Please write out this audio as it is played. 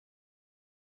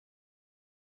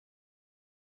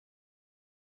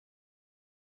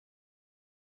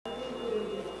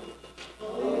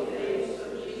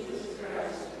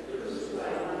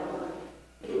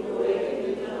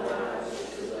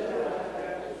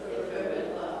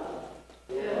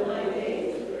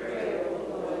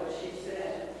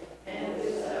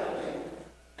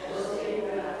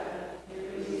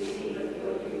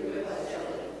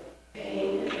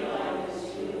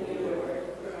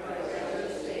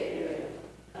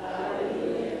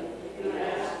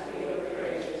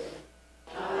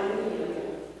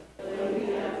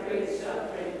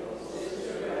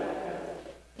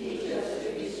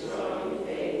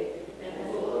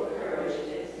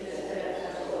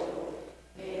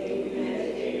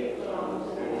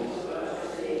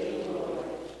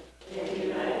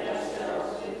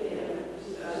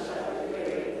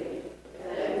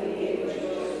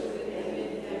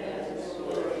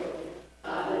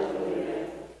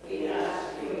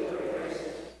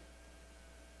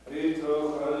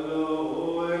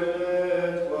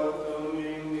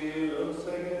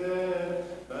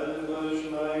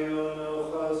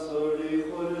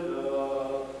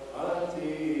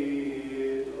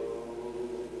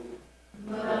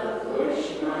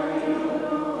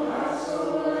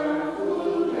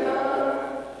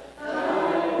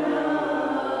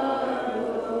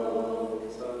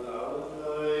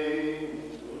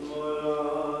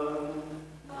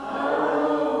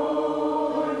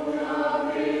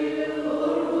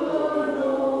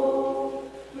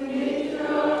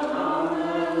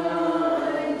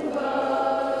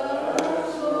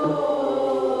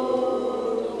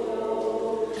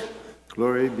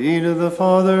Glory be to the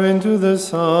Father, and to the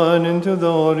Son, and to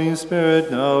the Holy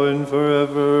Spirit, now and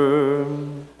forever.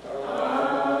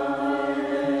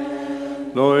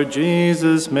 Amen. Lord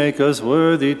Jesus, make us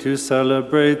worthy to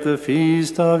celebrate the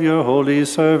feast of your holy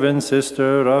servant,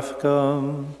 Sister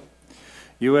Rafqa.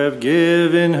 You have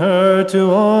given her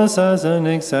to us as an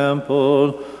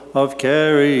example of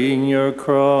carrying your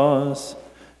cross,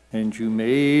 and you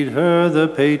made her the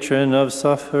patron of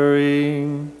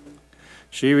suffering.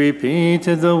 She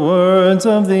repeated the words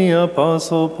of the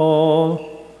Apostle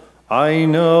Paul, I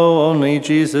know only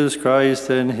Jesus Christ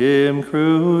and him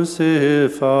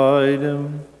crucified.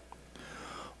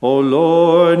 O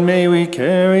Lord, may we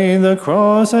carry the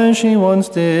cross as she once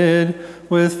did,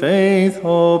 with faith,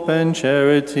 hope, and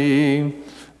charity,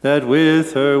 that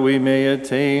with her we may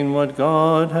attain what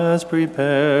God has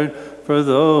prepared for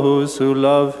those who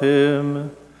love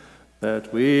him.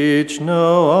 That which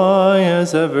no eye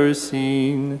has ever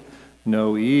seen,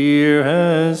 no ear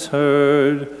has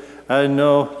heard, and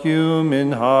no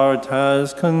human heart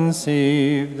has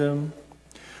conceived.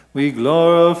 We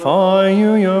glorify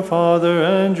you, your Father,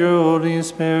 and your Holy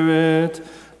Spirit,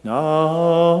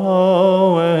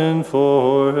 now and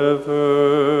forever.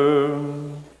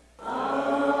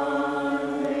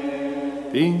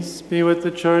 Amen. Peace be with the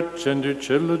Church and her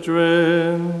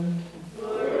children.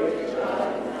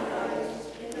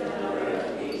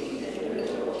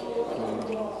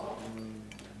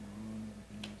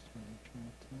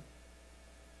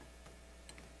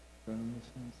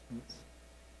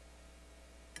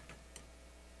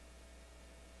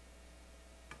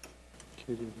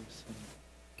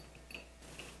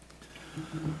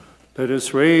 Let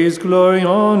us raise glory,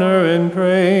 honor, and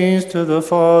praise to the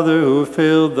Father who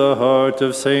filled the heart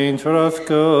of Saint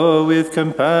Rafqa with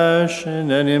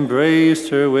compassion and embraced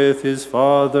her with his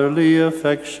fatherly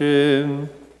affection,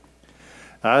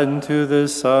 and to the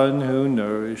Son who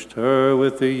nourished her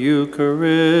with the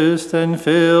Eucharist and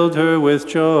filled her with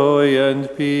joy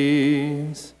and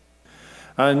peace,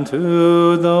 and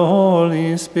to the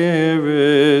Holy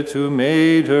Spirit, who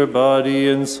made her body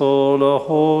and soul a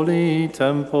holy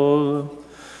temple.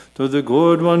 To the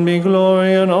Good One be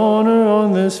glory and honor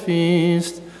on this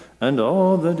feast, and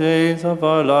all the days of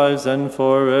our lives and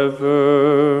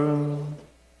forever.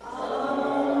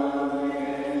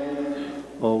 Amen.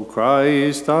 O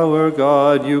Christ, our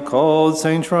God, you called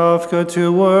Saint Rafqa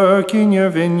to work in your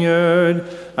vineyard,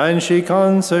 and she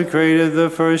consecrated the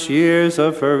first years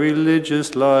of her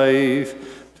religious life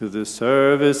to the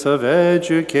service of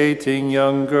educating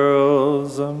young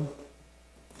girls.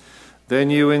 Then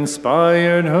you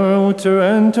inspired her to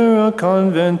enter a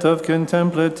convent of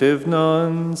contemplative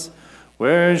nuns,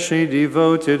 where she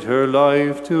devoted her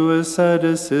life to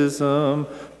asceticism,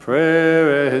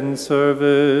 prayer, and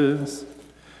service.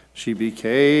 She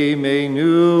became a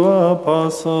new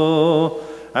apostle,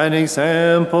 an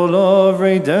example of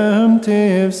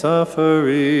redemptive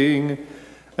suffering,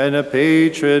 and a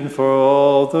patron for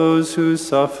all those who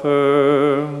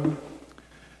suffer.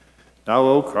 Now,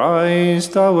 O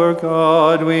Christ, our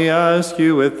God, we ask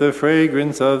you with the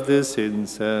fragrance of this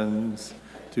incense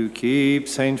to keep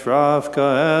Saint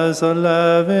Rafqa as a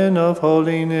leaven of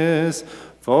holiness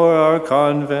for our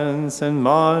convents and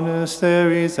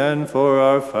monasteries and for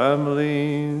our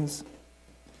families.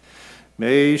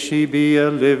 May she be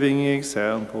a living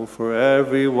example for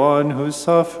everyone who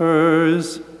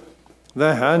suffers,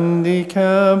 the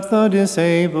handicapped, the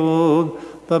disabled,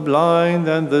 the blind,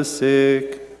 and the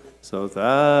sick, so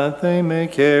that they may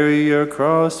carry your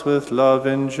cross with love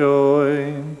and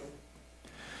joy.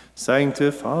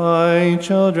 Sanctify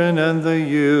children and the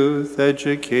youth,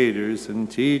 educators and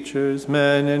teachers,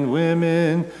 men and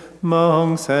women,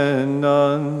 monks and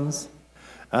nuns,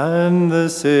 and the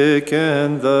sick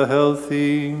and the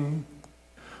healthy.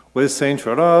 With Saint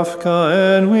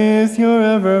Rafqa and with your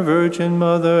ever-Virgin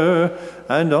Mother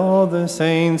and all the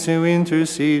saints who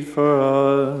intercede for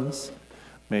us,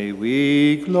 may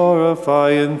we glorify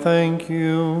and thank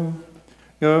you,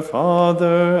 your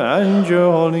Father and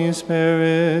your Holy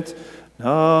Spirit,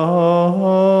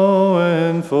 now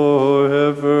and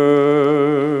forever.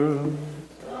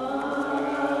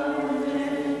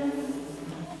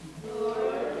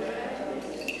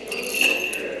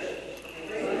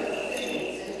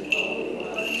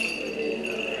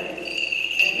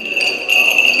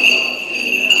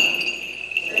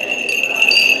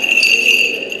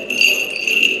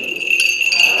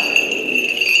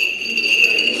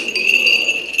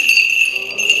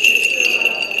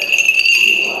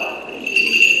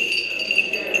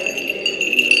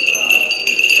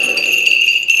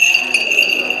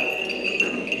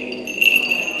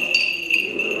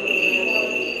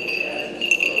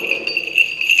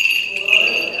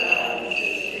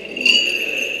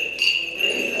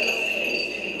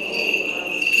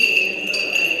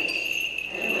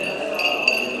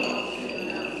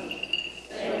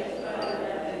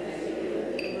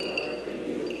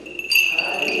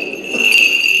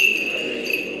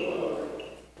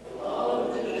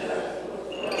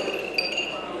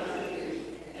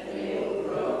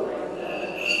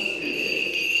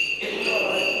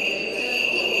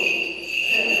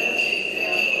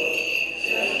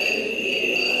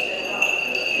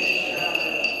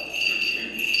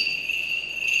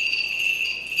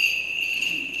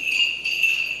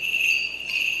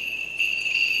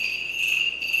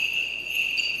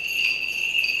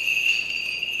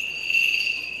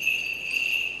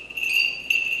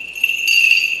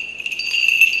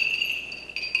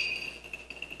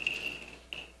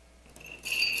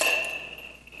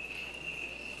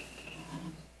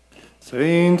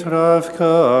 Saint Rafqa,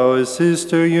 our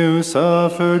sister, you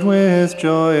suffered with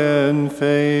joy and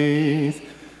faith.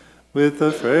 With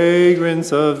the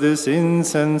fragrance of this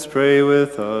incense, pray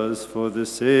with us for the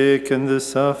sick and the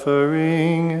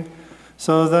suffering,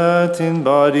 so that in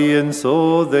body and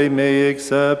soul they may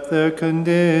accept their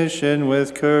condition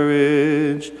with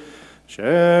courage,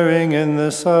 sharing in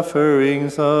the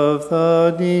sufferings of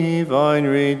the divine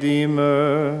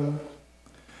Redeemer.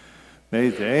 May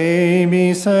they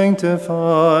be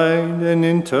sanctified, and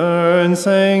in turn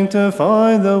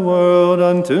sanctify the world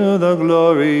unto the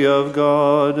glory of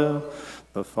God,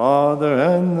 the Father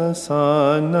and the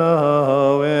Son,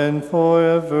 now and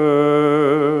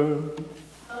forever.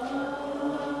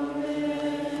 Amen.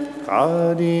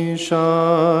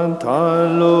 Kadishant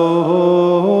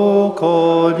alo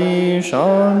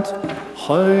kodishant,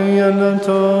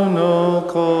 hayalantono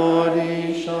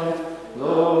kodishant,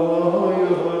 lo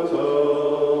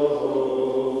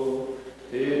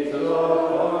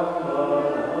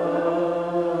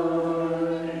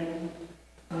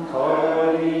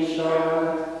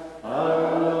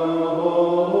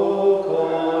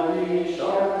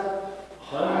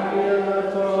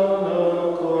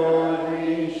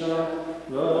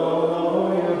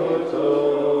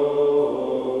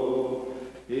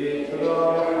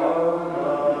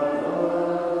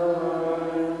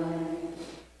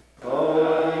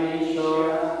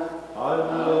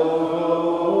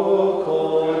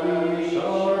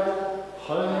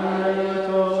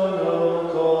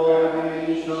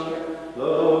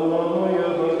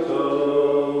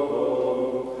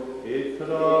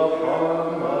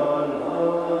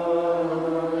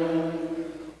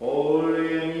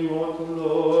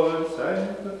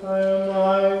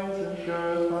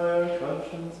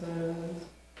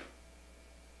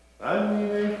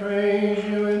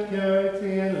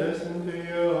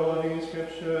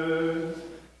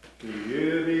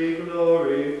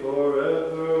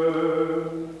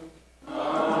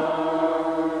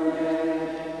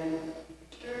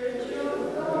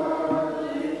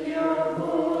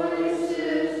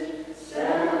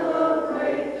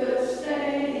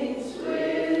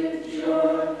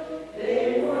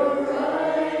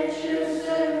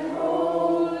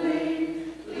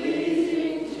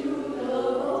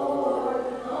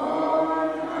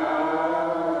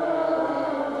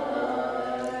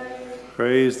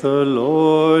Praise the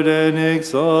Lord and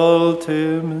exalt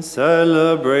him,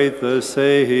 celebrate the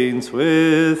saints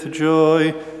with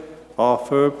joy,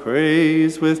 offer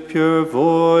praise with pure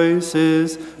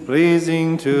voices,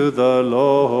 pleasing to the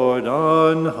Lord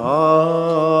on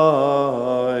high.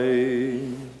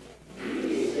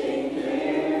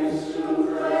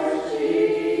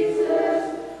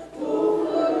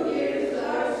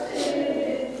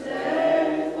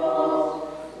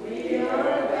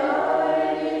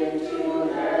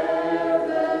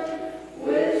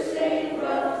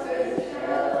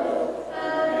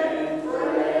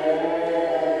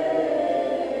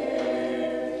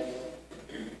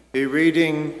 A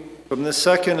reading from the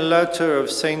second letter of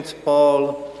St.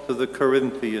 Paul to the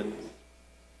Corinthians.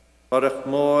 Glorying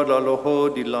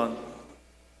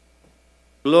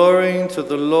to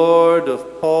the Lord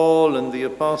of Paul and the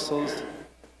apostles,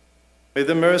 may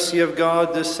the mercy of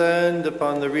God descend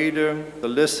upon the reader, the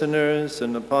listeners,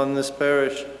 and upon this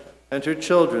parish and her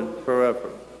children forever.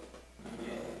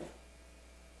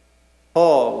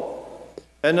 Paul,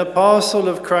 an apostle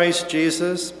of Christ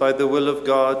Jesus by the will of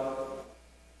God,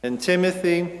 and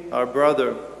Timothy, our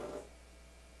brother,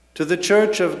 to the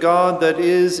church of God that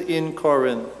is in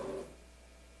Corinth,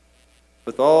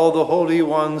 with all the holy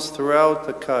ones throughout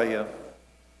Achaia,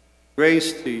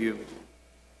 grace to you,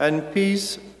 and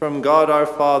peace from God our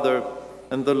Father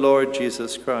and the Lord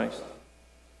Jesus Christ.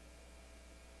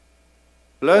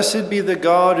 Blessed be the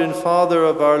God and Father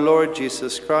of our Lord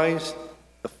Jesus Christ,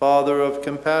 the Father of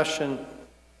compassion,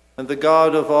 and the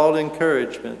God of all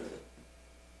encouragement,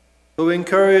 who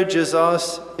encourages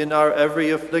us in our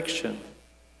every affliction,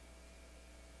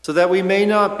 so that we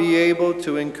may be able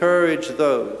to encourage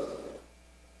those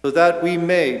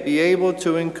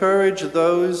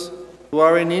who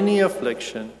are in any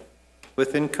affliction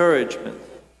with encouragement,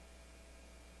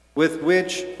 with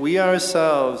which we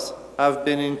ourselves have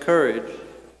been encouraged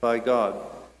by God.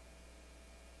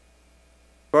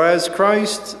 For as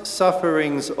Christ's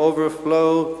sufferings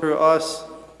overflow through us,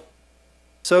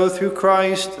 so through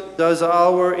Christ does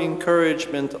our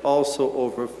encouragement also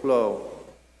overflow.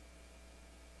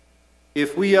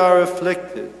 If we are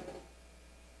afflicted,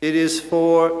 it is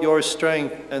for your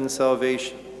strength and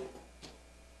salvation.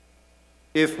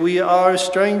 If we are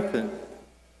strengthened,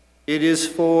 it is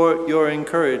for your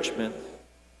encouragement,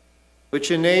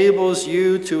 which enables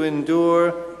you to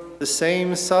endure the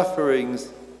same sufferings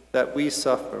that we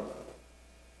suffer.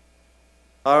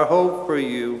 Our hope for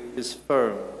you is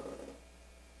firm,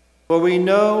 for we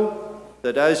know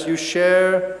that as you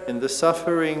share in the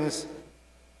sufferings,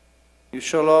 you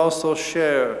shall also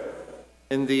share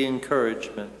in the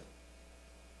encouragement.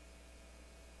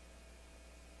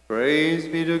 Praise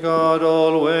be to God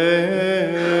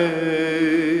always.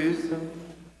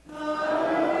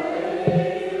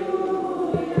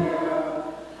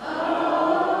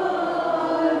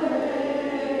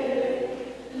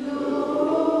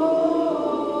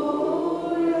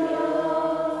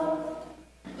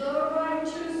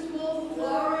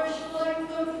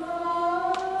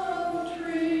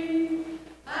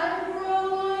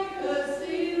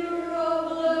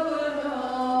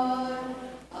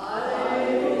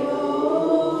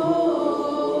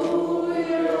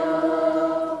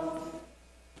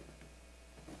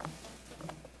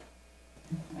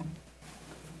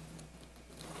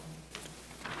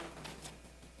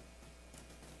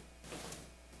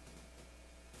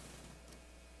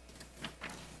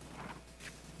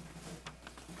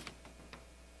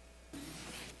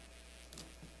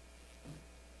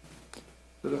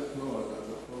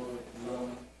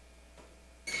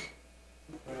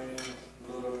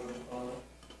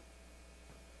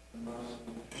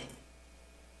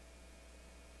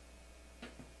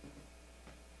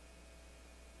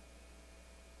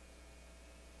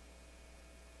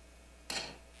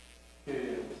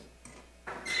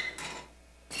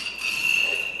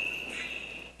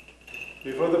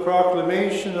 Before the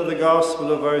proclamation of the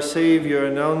gospel of our Savior,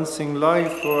 announcing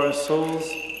life for our souls,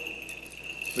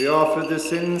 we offer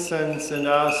this incense and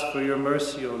ask for your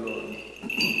mercy, O Lord.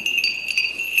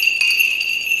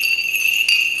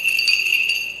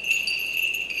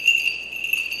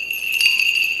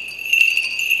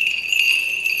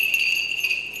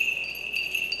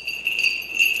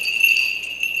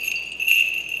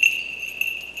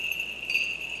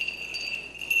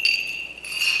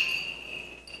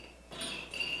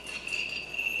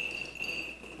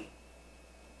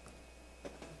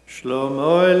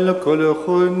 Shlomo el kol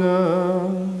chuna.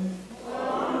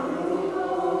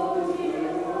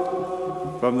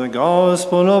 From the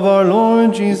Gospel of our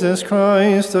Lord Jesus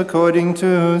Christ, according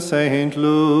to St.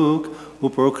 Luke, who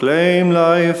proclaimed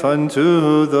life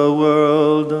unto the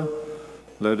world.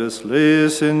 Let us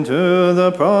listen to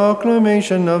the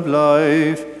proclamation of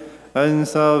life and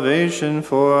salvation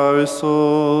for our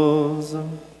souls.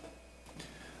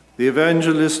 The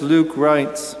evangelist Luke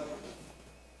writes,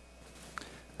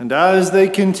 "And as they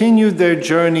continued their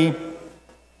journey,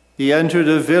 he entered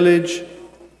a village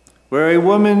where a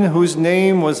woman whose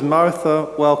name was Martha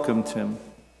welcomed him.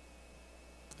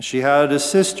 She had a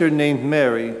sister named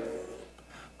Mary,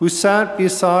 who sat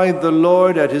beside the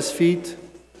Lord at his feet,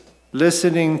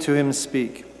 listening to him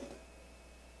speak.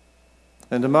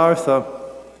 And Martha,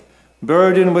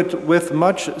 burdened with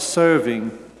much serving,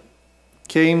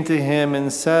 came to him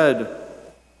and said,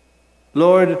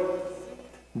 'Lord,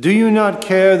 do you not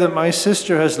care that my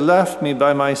sister has left me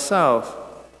by myself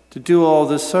to do all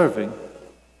the serving?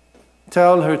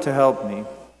 Tell her to help me.'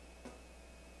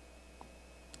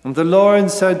 And the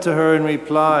Lord said to her in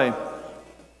reply,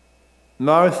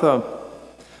 'Martha,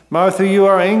 Martha, you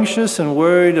are anxious and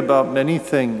worried about many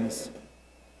things,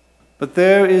 but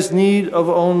there is need of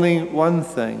only one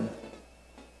thing.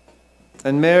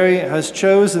 And Mary has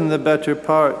chosen the better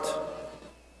part,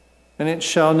 and it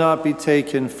shall not be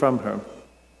taken from her.'"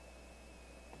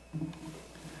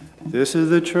 This is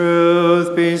the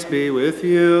truth. Peace be with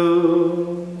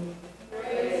you.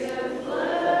 Praise and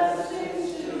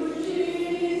blessings to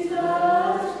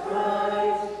Jesus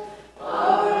Christ,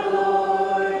 our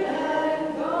Lord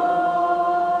and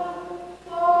God,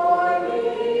 for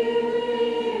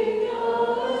giving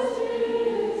us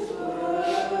his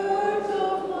words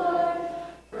of life.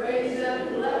 Praise and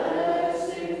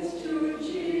blessings to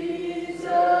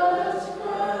Jesus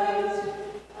Christ,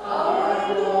 our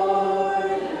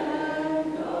Lord and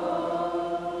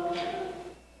God.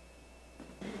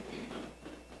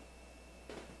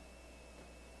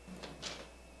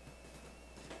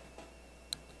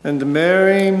 And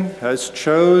Mary has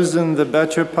chosen the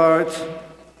better part,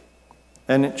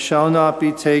 and it shall not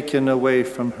be taken away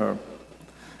from her.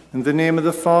 In the name of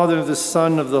the Father, of the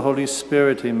Son, of the Holy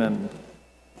Spirit, amen.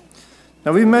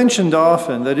 Now we mentioned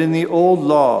often that in the old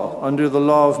law, under the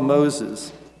law of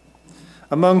Moses,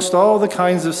 amongst all the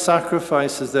kinds of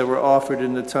sacrifices that were offered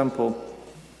in the temple,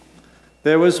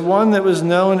 there was one that was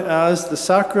known as the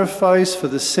sacrifice for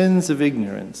the sins of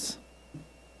ignorance.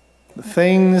 The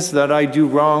things that I do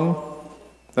wrong,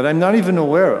 that I'm not even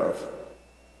aware of.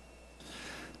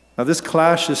 Now this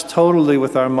clashes totally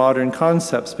with our modern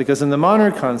concepts, because in the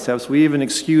modern concepts we even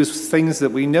excuse things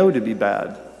that we know to be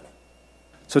bad.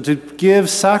 So to give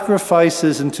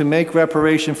sacrifices and to make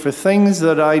reparation for things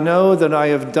that I know that I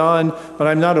have done but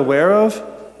I'm not aware of,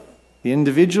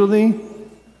 individually,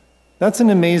 that's an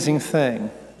amazing thing.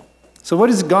 So what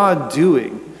is God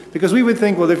doing? Because we would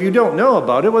think, well, if you don't know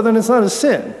about it, well, then it's not a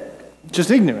sin, just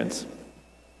ignorance.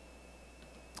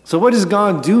 So what is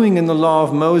God doing in the law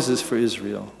of Moses for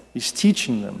Israel? He's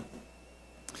teaching them.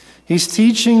 He's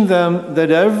teaching them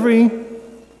that every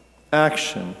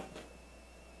action,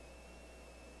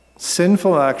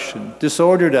 sinful action,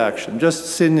 disordered action,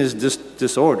 just sin is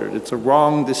disordered. It's a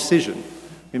wrong decision.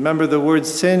 Remember, the word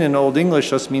sin in Old English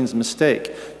just means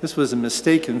mistake. This was a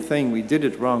mistaken thing. We did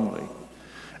it wrongly.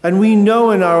 And we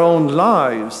know in our own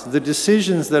lives the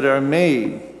decisions that are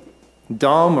made,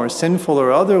 dumb or sinful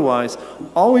or otherwise,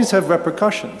 always have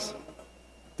repercussions.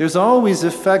 There's always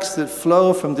effects that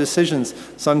flow from decisions,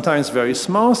 sometimes very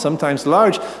small, sometimes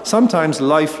large, sometimes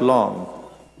lifelong.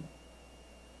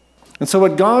 And so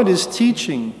what God is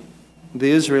teaching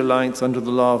the Israelites under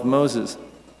the law of Moses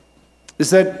is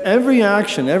that every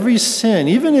action, every sin,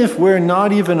 even if we're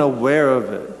not even aware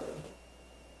of it,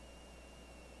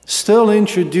 still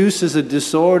introduces a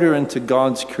disorder into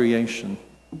God's creation.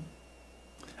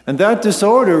 And that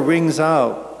disorder rings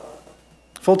out.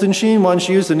 Fulton Sheen once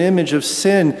used an image of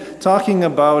sin, talking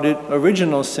about it,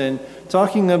 original sin,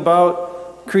 talking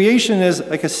about creation as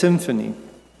like a symphony.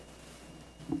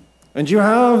 And you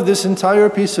have this entire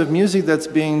piece of music that's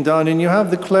being done, and you have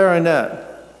the clarinet.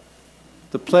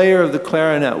 The player of the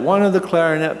clarinet, one of the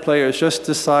clarinet players just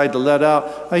decide to let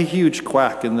out a huge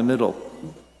quack in the middle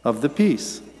of the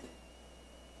piece.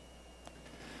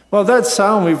 Well, that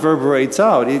sound reverberates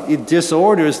out. It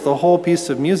disorders the whole piece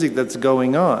of music that's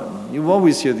going on. You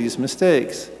always hear these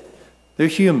mistakes. They're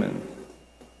human.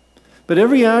 But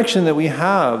every action that we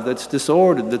have that's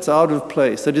disordered, that's out of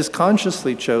place, that is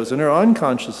consciously chosen or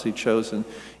unconsciously chosen,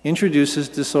 introduces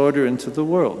disorder into the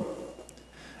world.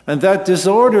 And that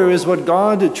disorder is what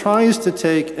God tries to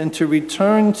take and to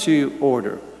return to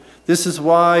order. This is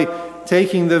why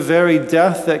taking the very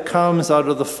death that comes out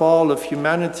of the fall of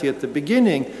humanity at the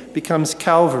beginning becomes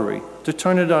Calvary, to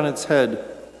turn it on its head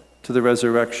to the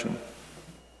resurrection.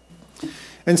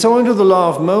 And so under the law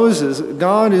of Moses,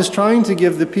 God is trying to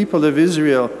give the people of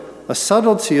Israel a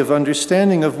subtlety of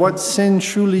understanding of what sin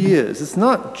truly is. It's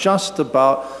not just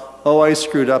about, oh, I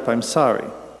screwed up, I'm sorry.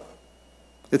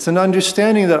 It's an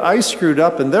understanding that I screwed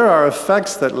up and there are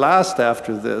effects that last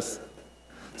after this.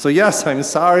 So yes, I'm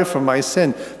sorry for my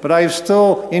sin, but I've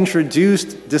still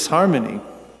introduced disharmony. In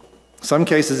some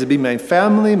cases it'd be my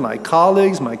family, my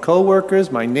colleagues, my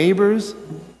co-workers, my neighbors.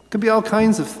 It could be all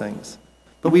kinds of things.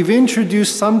 But we've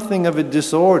introduced something of a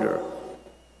disorder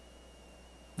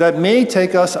that may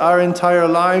take us our entire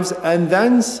lives and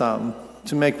then some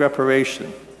to make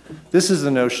reparation. This is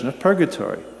the notion of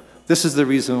purgatory. This is the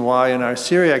reason why in our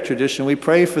Syriac tradition we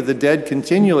pray for the dead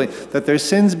continually, that their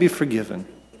sins be forgiven.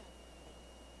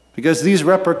 Because these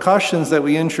repercussions that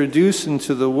we introduce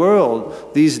into the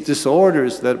world, these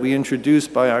disorders that we introduce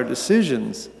by our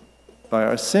decisions, by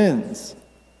our sins,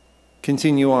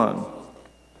 continue on.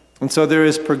 And so there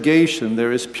is purgation,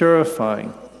 there is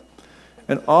purifying.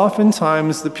 And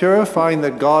oftentimes the purifying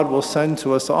that God will send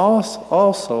to us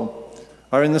also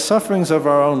are in the sufferings of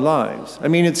our own lives. I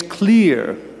mean, it's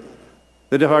clear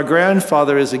that if our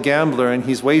grandfather is a gambler and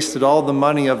he's wasted all the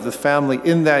money of the family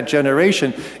in that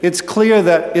generation, it's clear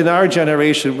that in our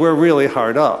generation we're really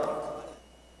hard up.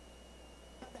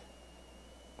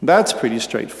 That's pretty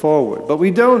straightforward. But we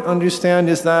don't understand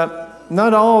is that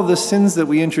not all the sins that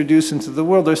we introduce into the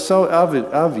world are so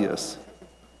obvious.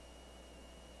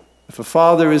 If a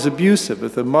father is abusive,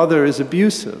 if a mother is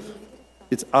abusive,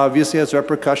 it obviously has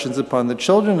repercussions upon the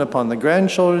children, upon the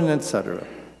grandchildren, etc.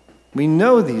 We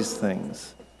know these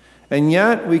things, and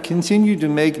yet we continue to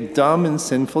make dumb and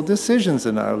sinful decisions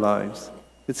in our lives.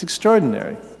 It's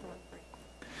extraordinary.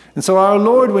 And so our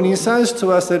Lord, when he says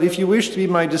to us that if you wish to be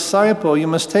my disciple, you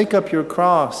must take up your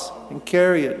cross and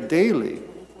carry it daily.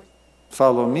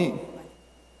 Follow me.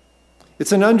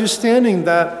 It's an understanding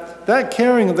that that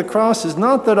carrying of the cross is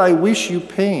not that I wish you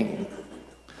pain,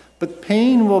 but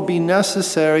pain will be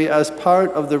necessary as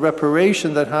part of the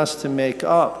reparation that has to make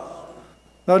up.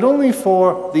 Not only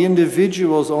for the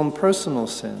individual's own personal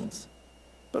sins,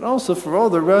 but also for all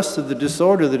the rest of the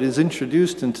disorder that is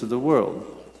introduced into the world.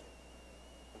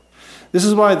 This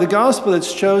is why the gospel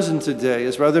that's chosen today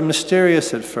is rather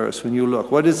mysterious at first when you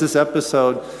look. What does this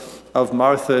episode of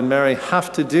Martha and Mary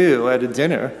have to do at a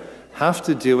dinner, have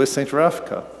to do with St.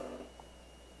 Rafqa?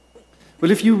 Well,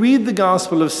 if you read the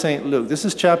Gospel of St. Luke, this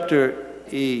is chapter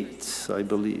 8, I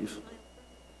believe.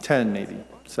 10 maybe,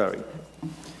 sorry.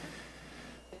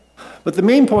 But the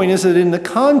main point is that in the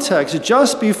context,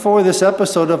 just before this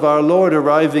episode of our Lord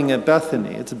arriving at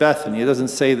Bethany, it's Bethany, it doesn't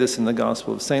say this in the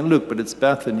Gospel of St. Luke, but it's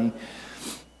Bethany,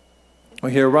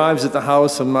 where he arrives at the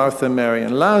house of Martha, Mary,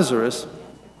 and Lazarus.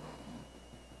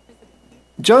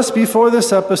 Just before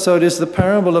this episode is the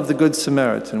parable of the Good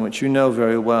Samaritan, which you know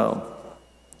very well.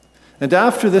 And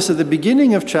after this, at the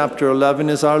beginning of chapter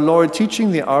 11, is our Lord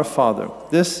teaching the Our Father.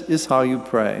 This is how you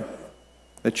pray,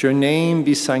 that your name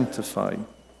be sanctified,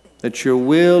 that your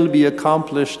will be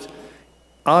accomplished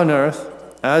on earth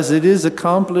as it is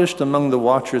accomplished among the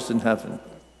watchers in heaven,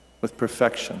 with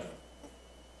perfection.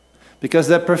 Because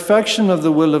that perfection of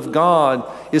the will of God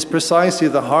is precisely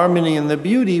the harmony and the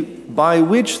beauty by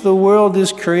which the world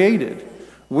is created.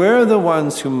 We're the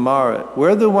ones who mar it.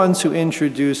 We're the ones who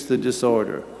introduce the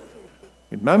disorder.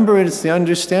 Remember, it's the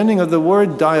understanding of the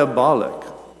word diabolic.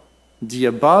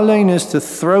 Diabalein is to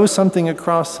throw something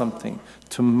across something,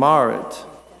 to mar it,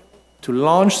 to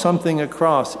launch something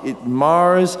across. It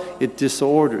mars, it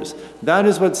disorders. That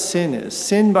is what sin is.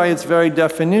 Sin, by its very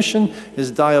definition,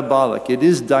 is diabolic. It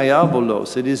is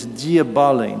diabolos. It is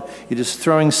diabalein. It is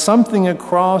throwing something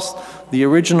across the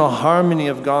original harmony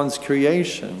of God's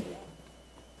creation.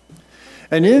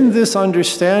 And in this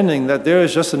understanding that there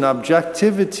is just an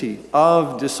objectivity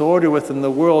of disorder within the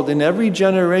world, in every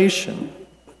generation,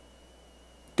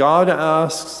 God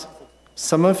asks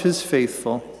some of his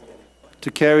faithful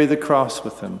to carry the cross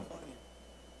with him.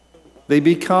 They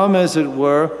become, as it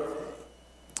were,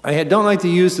 I don't like to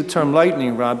use the term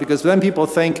lightning rod, because then people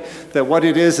think that what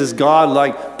it is God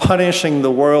like punishing the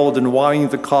world and wanting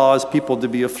to cause people to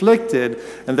be afflicted,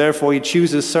 and therefore he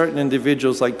chooses certain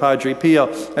individuals like Padre Pio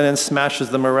and then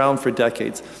smashes them around for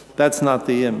decades. That's not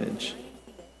the image.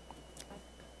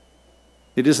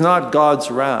 It is not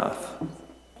God's wrath,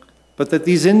 but that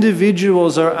these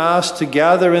individuals are asked to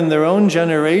gather in their own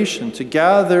generation, to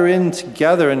gather in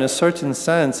together in a certain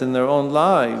sense in their own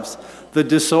lives, the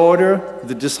disorder,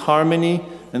 the disharmony,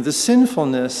 and the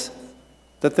sinfulness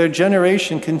that their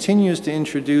generation continues to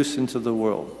introduce into the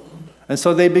world. And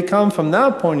so they become, from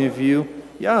that point of view,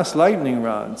 yes, lightning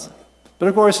rods. But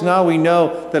of course now we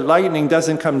know that lightning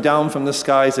doesn't come down from the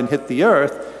skies and hit the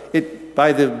earth. It,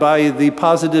 by the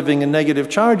positive and negative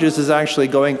charges, is actually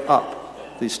going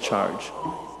up, this charge.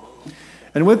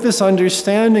 And with this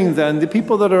understanding then, the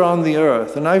people that are on the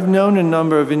earth, and I've known a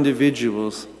number of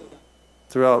individuals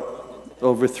throughout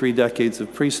over 3 decades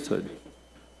of priesthood,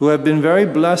 who have been very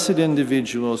blessed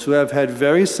individuals, who have had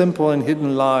very simple and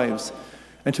hidden lives,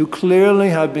 and who clearly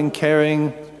have been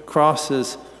carrying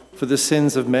crosses for the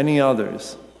sins of many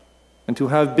others, and who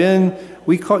have been,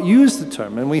 use the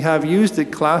term, and we have used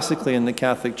it classically in the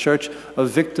Catholic Church, of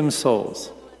victim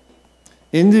souls.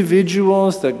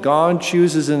 Individuals that God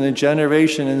chooses in a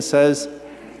generation and says,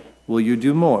 will you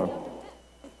do more?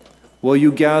 Will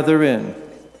you gather in?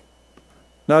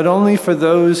 Not only for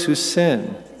those who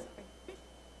sin,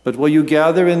 but will you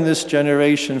gather in this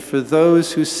generation for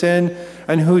those who sin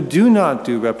and who do not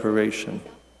do reparation,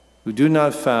 who do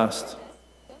not fast,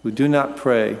 who do not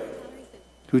pray,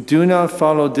 who do not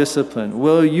follow discipline?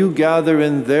 Will you gather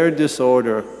in their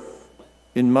disorder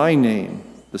in my name,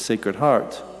 the Sacred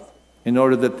Heart, in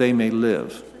order that they may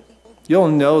live? You'll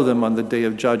know them on the day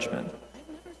of judgment.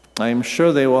 I am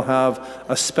sure they will have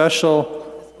a special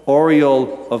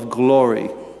aureole of glory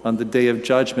on the day of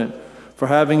judgment for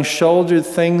having shouldered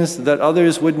things that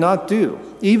others would not do,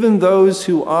 even those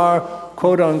who are,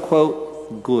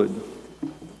 quote-unquote, good.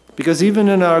 Because even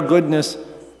in our goodness,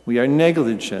 we are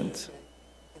negligent,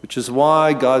 which is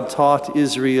why God taught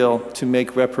Israel to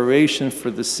make reparation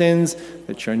for the sins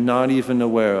that you're not even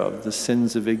aware of, the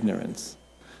sins of ignorance.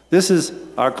 This is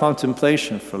our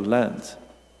contemplation for Lent.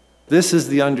 This is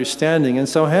the understanding. And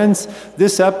so hence,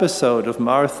 this episode of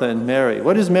Martha and Mary.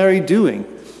 What is Mary doing?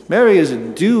 Mary is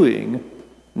doing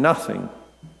nothing.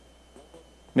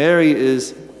 Mary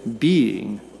is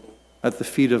being at the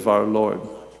feet of our Lord.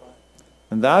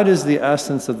 And that is the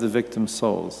essence of the victim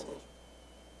souls.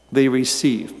 They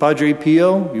receive. Padre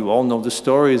Pio, you all know the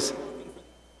stories.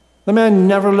 The man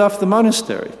never left the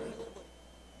monastery,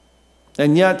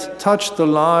 and yet touched the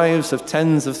lives of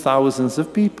tens of thousands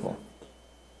of people.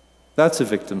 That's a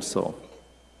victim soul.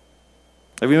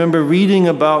 I remember reading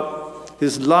about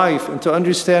his life, and to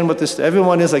understand what this,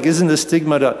 everyone is like, isn't the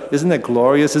stigmata, isn't it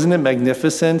glorious? Isn't it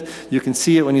magnificent? You can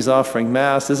see it when he's offering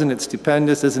Mass. Isn't it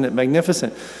stupendous? Isn't it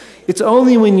magnificent? It's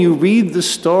only when you read the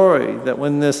story that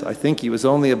when this, I think he was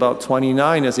only about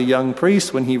 29 as a young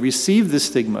priest when he received the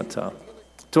stigmata.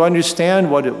 To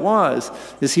understand what it was,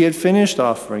 is he had finished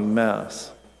offering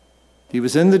Mass. He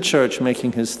was in the church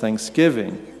making his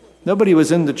thanksgiving. Nobody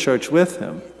was in the church with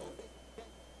him.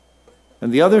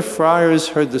 And the other friars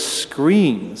heard the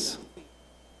screams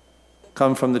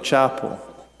come from the chapel.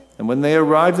 And when they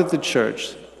arrived at the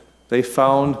church, they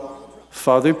found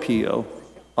Father Pio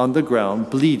on the ground,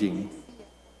 bleeding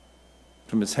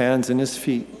from his hands and his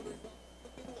feet.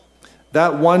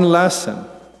 That one lesson,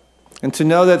 and to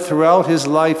know that throughout his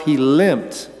life he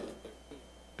limped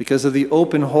because of the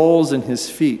open holes in his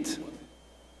feet,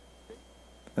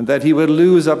 and that he would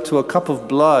lose up to a cup of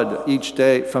blood each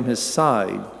day from his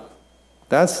side,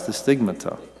 that's the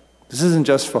stigmata. This isn't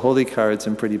just for holy cards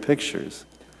and pretty pictures.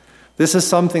 This is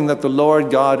something that the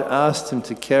Lord God asked him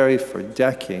to carry for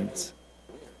decades.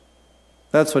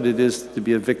 That's what it is to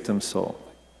be a victim soul.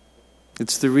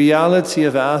 It's the reality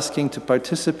of asking to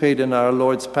participate in our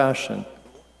Lord's passion,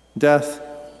 death,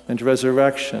 and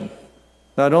resurrection,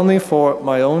 not only for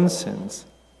my own sins,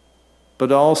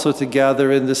 but also to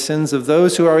gather in the sins of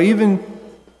those who are even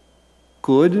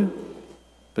good,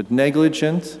 but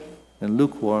negligent and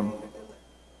lukewarm,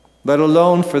 let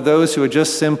alone for those who are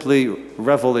just simply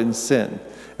revel in sin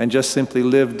and just simply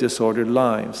live disordered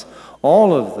lives.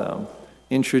 All of them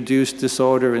introduce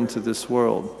disorder into this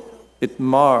world. It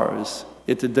mars,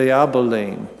 it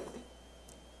diabolane.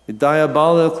 It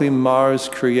diabolically mars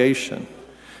creation.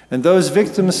 And those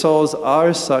victim souls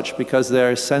are such because they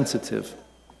are sensitive.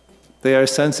 They are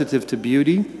sensitive to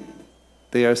beauty.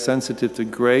 They are sensitive to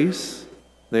grace.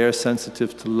 They are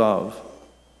sensitive to love.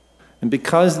 And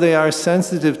because they are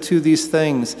sensitive to these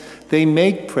things, they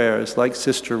make prayers like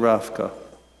Sister Rafqa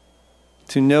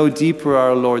to know deeper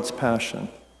our Lord's passion.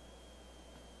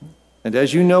 And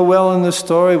as you know well in the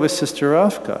story with Sister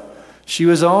Rafqa, she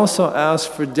was also asked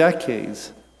for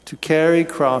decades to carry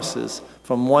crosses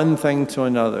from one thing to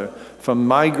another, from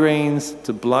migraines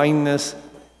to blindness,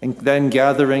 and then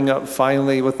gathering up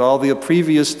finally with all the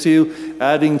previous two,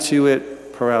 adding to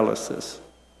it paralysis.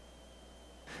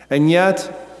 And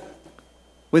yet,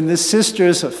 when the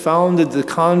sisters founded the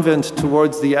convent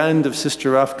towards the end of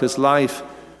Sister Rafqa's life,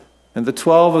 and the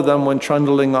 12 of them went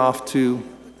trundling off to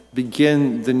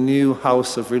begin the new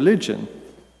house of religion,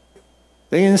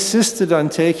 they insisted on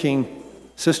taking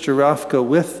Sister Rafqa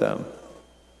with them.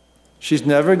 She's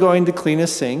never going to clean a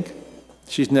sink.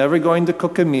 She's never going to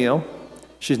cook a meal.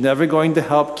 She's never going to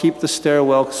help keep the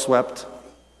stairwell swept.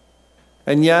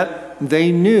 And yet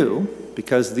they knew,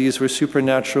 because these were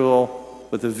supernatural,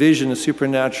 with a vision of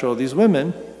supernatural, these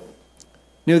women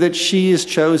knew that she has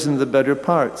chosen the better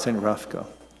part, St. Rafqa.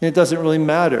 And it doesn't really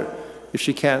matter if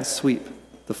she can't sweep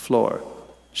the floor.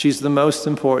 She's the most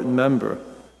important member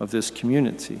of this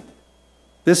community.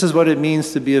 This is what it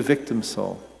means to be a victim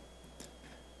soul.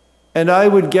 And I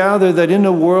would gather that in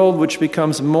a world which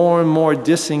becomes more and more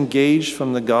disengaged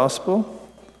from the gospel,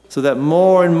 so that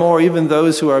more and more, even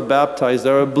those who are baptized,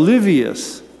 are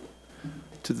oblivious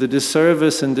to the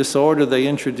disservice and disorder they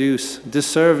introduce,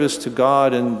 disservice to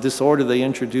God and disorder they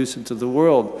introduce into the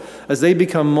world, as they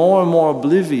become more and more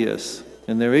oblivious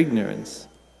in their ignorance,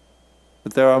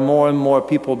 that there are more and more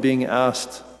people being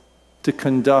asked to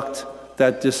conduct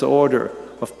that disorder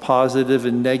of positive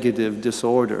and negative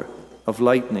disorder of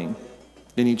lightning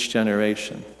in each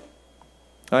generation.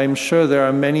 I am sure there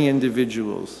are many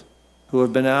individuals who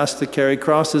have been asked to carry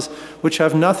crosses which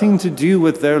have nothing to do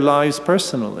with their lives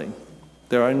personally.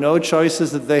 There are no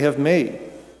choices that they have made.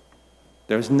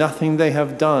 There's nothing they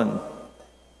have done.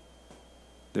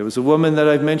 There was a woman that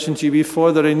I've mentioned to you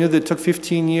before that I knew that took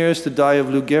 15 years to die of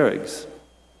Lou Gehrig's,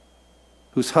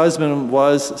 whose husband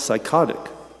was psychotic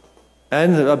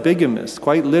and a bigamist,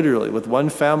 quite literally, with one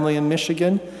family in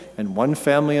Michigan and one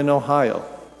family in Ohio.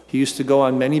 He used to go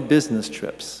on many business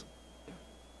trips.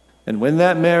 And when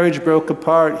that marriage broke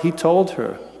apart, he told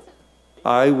her,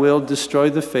 "I will destroy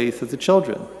the faith of the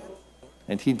children."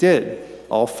 And he did.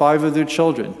 All 5 of their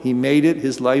children. He made it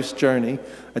his life's journey,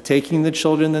 taking the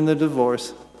children in the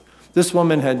divorce. This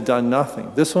woman had done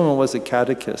nothing. This woman was a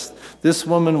catechist. This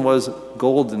woman was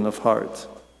golden of heart.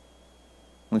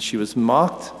 When she was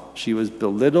mocked, she was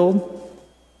belittled.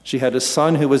 She had a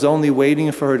son who was only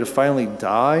waiting for her to finally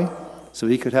die so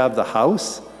he could have the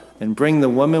house and bring the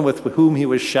woman with whom he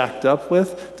was shacked up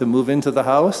with to move into the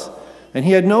house. And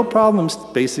he had no problems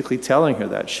basically telling her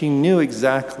that. She knew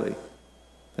exactly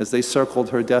as they circled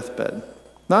her deathbed,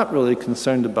 not really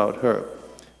concerned about her.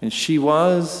 And she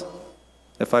was,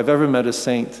 if I've ever met a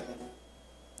saint,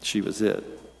 she was it.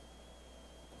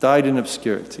 Died in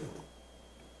obscurity.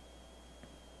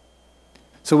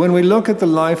 So when we look at the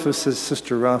life of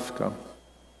Sister Rafqa,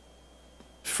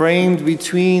 framed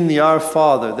between the Our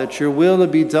Father, that your will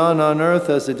be done on earth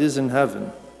as it is in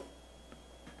heaven,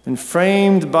 and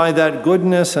framed by that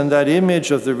goodness and that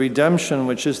image of the redemption,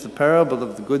 which is the parable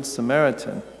of the Good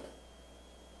Samaritan,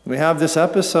 we have this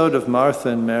episode of Martha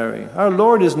and Mary. Our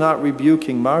Lord is not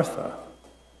rebuking Martha.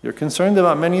 You're concerned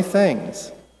about many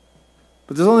things,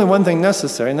 but there's only one thing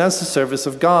necessary, and that's the service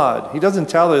of God. He doesn't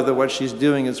tell her that what she's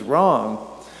doing is wrong,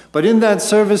 but in that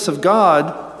service of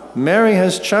God, Mary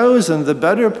has chosen the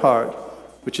better part,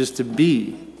 which is to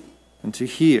be and to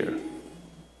hear.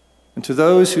 And to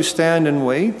those who stand and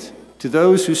wait, to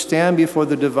those who stand before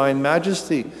the divine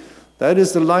majesty, that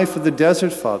is the life of the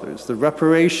Desert Fathers, the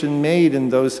reparation made in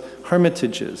those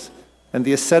hermitages and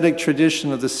the ascetic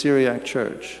tradition of the Syriac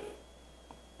Church.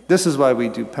 This is why we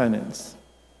do penance.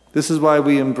 This is why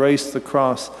we embrace the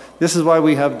cross. This is why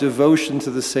we have devotion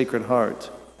to the Sacred Heart.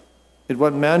 It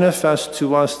what manifests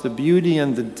to us the beauty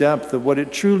and the depth of what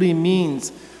it truly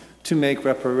means to make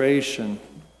reparation.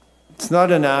 It's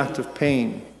not an act of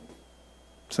pain.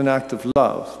 It's an act of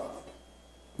love.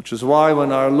 Which is why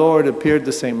when our Lord appeared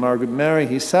to St. Margaret Mary,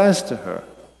 he says to her,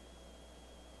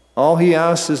 all he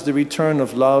asks is the return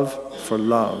of love for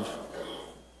love,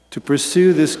 to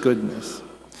pursue this goodness.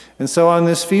 And so on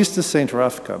this feast of St.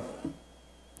 Rafqa,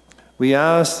 we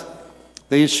ask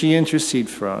that she intercede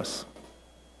for us,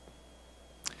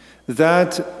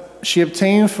 that she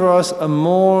obtain for us a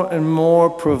more and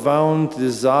more profound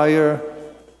desire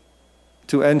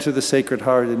to enter the Sacred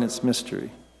Heart in its mystery,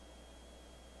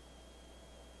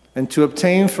 and to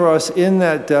obtain for us in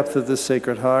that depth of the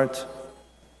Sacred Heart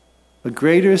a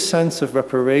greater sense of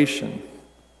reparation,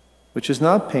 which is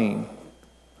not pain,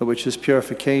 but which is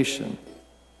purification,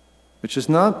 which is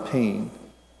not pain,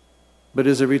 but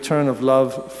is a return of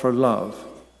love for love.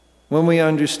 When we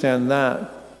understand that,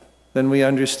 then we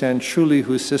understand truly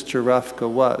who Sister Rafqa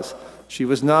was. She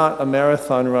was not a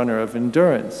marathon runner of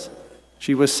endurance.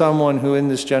 She was someone who in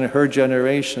her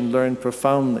generation learned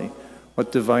profoundly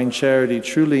what divine charity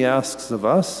truly asks of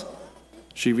us.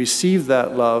 She received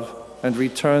that love and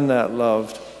returned that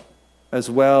love as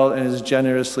well and as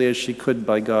generously as she could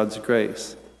by God's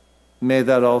grace. May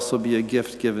that also be a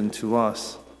gift given to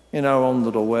us in our own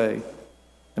little way.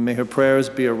 And may her prayers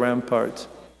be a rampart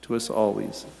to us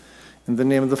always. In the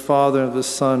name of the Father, and of the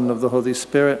Son, and of the Holy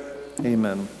Spirit,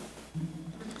 amen.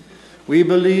 We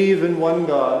believe in one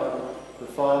God, the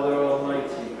Father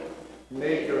Almighty,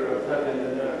 maker of heaven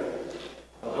and earth,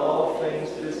 of all things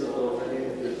visible and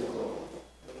invisible.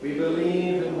 We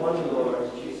believe in one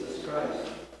Lord, Jesus Christ,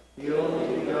 the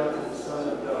only begotten Son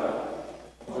of God,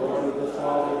 born of the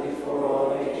Father before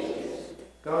all ages,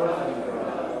 God from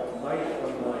God, light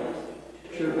from light,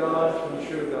 true God from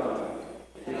true God,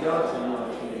 begotten,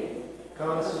 not made,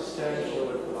 consubstantial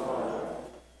with the Father,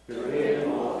 who made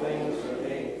all things were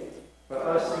made. For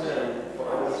us men, for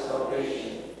our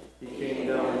salvation, he came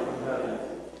down from heaven,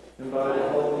 and by the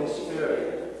Holy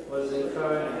Spirit was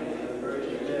incarnate in the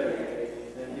Virgin Mary,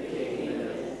 and became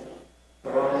man.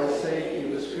 For our sake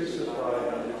he was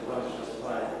crucified under Pontius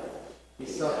Pilate. He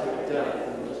suffered death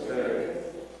and was buried,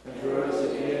 and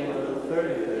rose again on the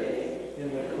third day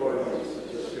in accordance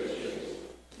with the Scriptures.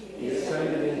 He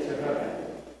ascended into heaven,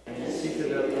 and is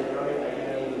seated at the right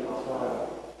hand of the Father,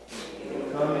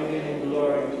 coming in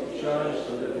glory to judge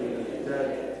the living and the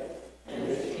dead, and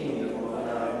his kingdom will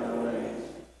have no end.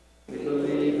 We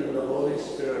believe in the Holy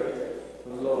Spirit,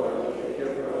 the Lord, the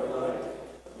giver of life,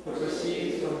 who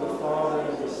proceeds from the Father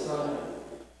and the Son,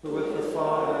 who with the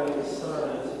Father and the Son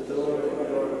is adored and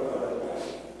glorified,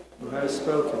 who has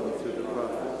spoken through the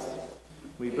prophets.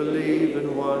 We believe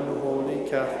in one holy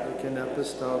Catholic and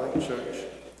Apostolic Church.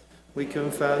 We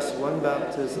confess one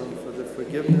baptism for the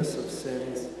forgiveness of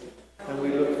sins, and we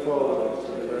look forward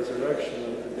to the resurrection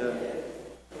of the dead,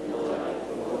 and the life of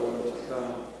the world to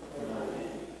come.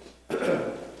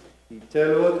 Amen.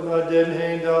 Itelot maden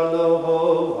hein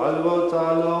daloho, alvot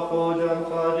aloho dam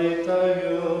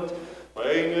chaditayut,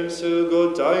 Weinem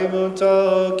sugo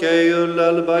taimuta, keul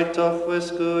albaitach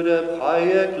veskude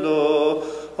hayek lo,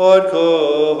 od ko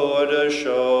od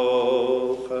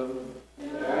shochem.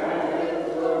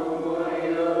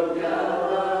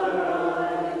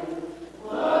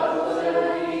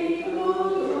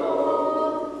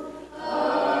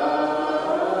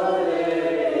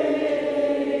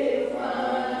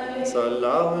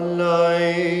 Salam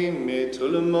alay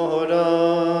mitul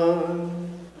mohoran.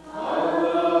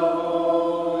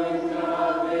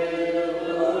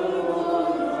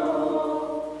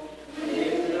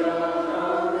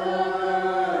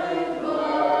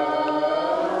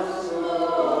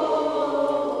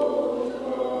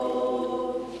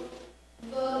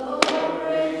 The Lord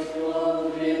reigns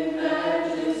clothed in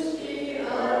majesty.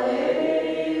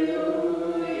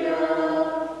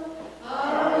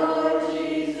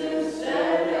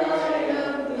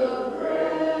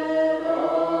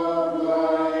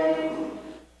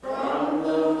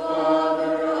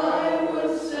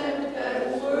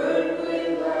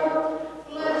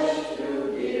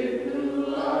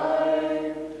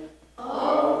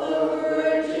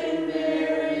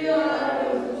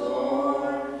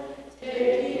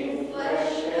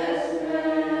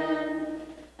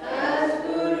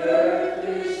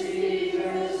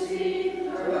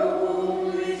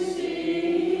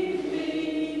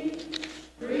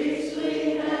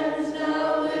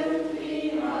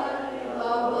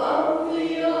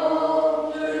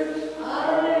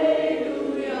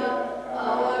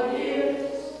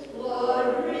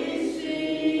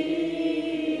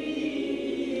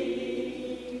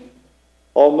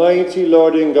 Almighty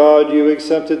Lord and God, you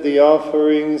accepted the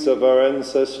offerings of our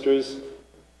ancestors.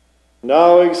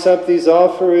 Now accept these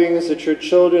offerings that your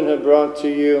children have brought to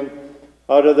you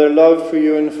out of their love for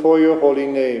you and for your holy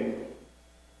name.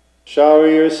 Shower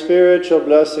your spiritual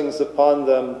blessings upon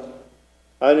them,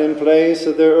 and in place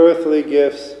of their earthly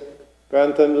gifts,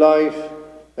 grant them life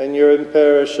and your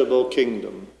imperishable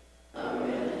kingdom.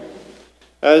 Amen.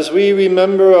 As we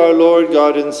remember our Lord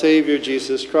God and Savior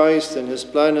Jesus Christ and his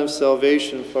plan of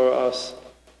salvation for us,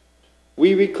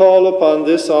 we recall upon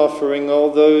this offering all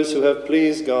those who have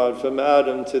pleased God from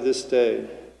Adam to this day,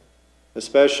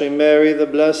 especially Mary, the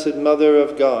Blessed Mother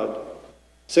of God,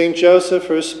 Saint Joseph,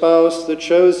 her spouse, the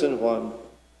chosen one,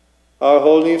 our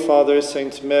Holy Father,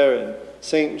 Saint Maron,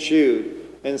 Saint Jude,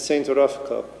 and Saint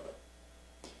Rafqa.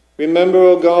 Remember,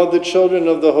 O God, the children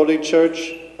of the Holy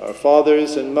Church, our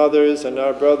fathers and mothers, and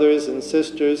our brothers and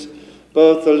sisters,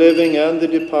 both the living and the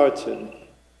departed,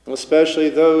 especially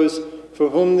those for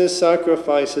whom this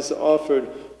sacrifice is offered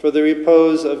for the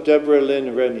repose of Deborah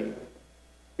Lynn Rennie.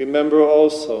 Remember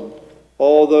also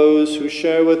all those who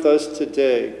share with us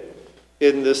today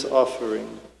in this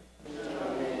offering.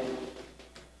 Amen.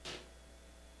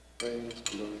 Praise,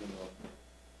 glory, and honor.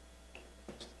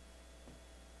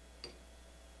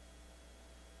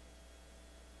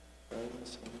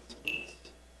 Friends and saints.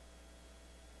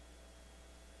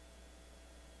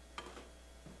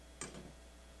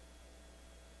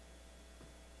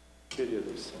 Kyrie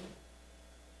eleison.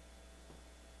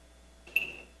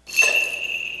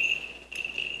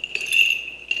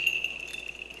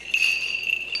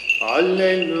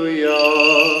 Alleluia.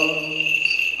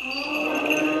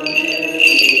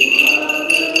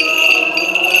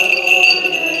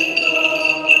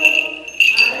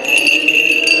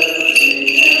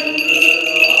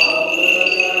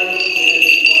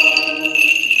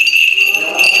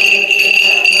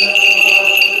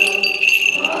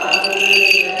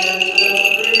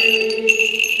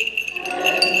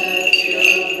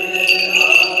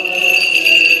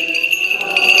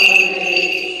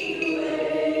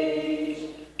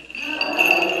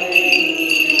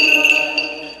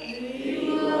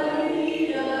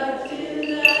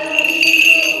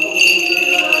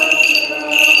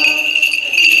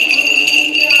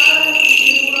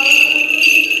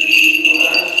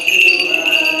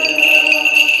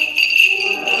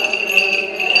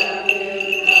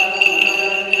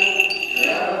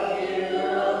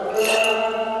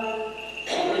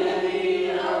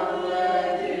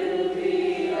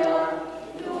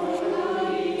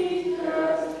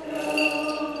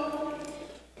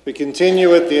 We continue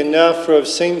with the anaphora of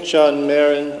St. John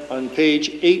Maron on page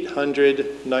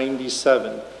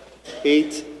 897.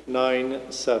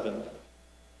 897.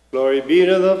 Glory be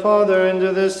to the Father, and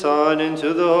to the Son, and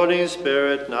to the Holy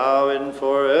Spirit, now and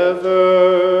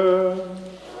forever.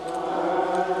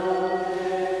 Amen.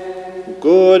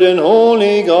 Good and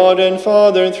holy God and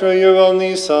Father, through your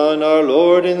only Son, our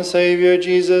Lord and Savior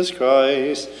Jesus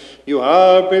Christ, you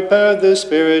have prepared the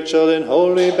spiritual and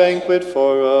holy banquet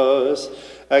for us.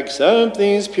 Accept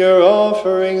these pure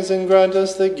offerings and grant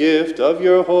us the gift of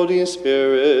your Holy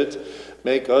Spirit.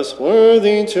 Make us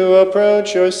worthy to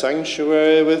approach your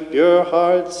sanctuary with pure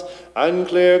hearts and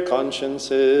clear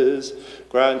consciences.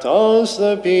 Grant us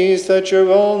the peace that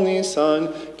your only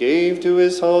Son gave to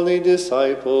his holy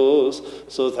disciples,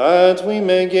 so that we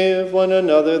may give one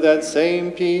another that same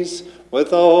peace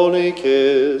with a holy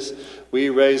kiss. We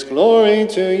raise glory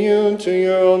to you, to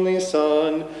your only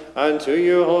Son, and to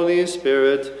your Holy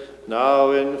Spirit,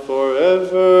 now and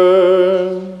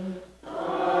forever.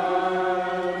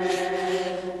 Amen.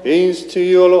 Peace to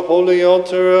you, O holy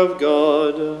altar of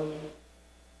God.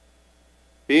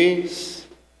 Peace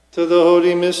to the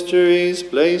holy mysteries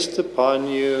placed upon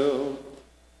you.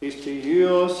 Peace to you,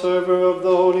 O server of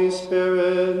the Holy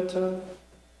Spirit.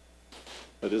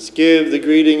 Let us give the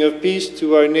greeting of peace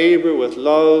to our neighbor with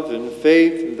love and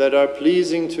faith that are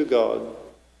pleasing to God.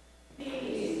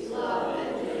 Peace, love,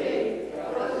 and faith,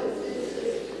 brothers and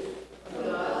sisters, from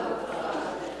God the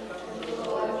Father and the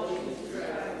Lord Jesus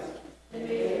Christ. And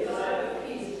may the God of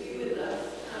peace be with us.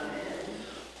 Amen.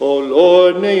 O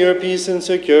Lord, may your peace and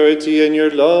security and your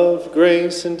love,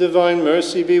 grace, and divine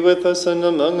mercy be with us and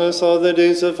among us all the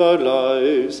days of our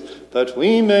lives, that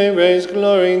we may raise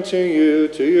glory to you,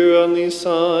 to your only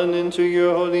Son, and to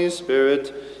your Holy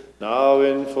Spirit, now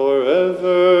and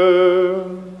forever.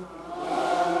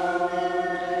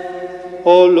 Amen.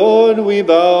 O Lord, we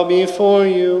bow before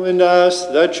you and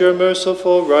ask that your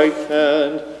merciful right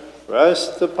hand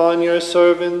rest upon your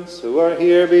servants who are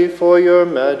here before your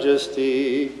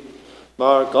majesty.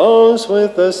 Mark us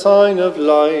with the sign of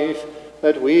life,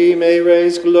 that we may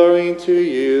raise glory to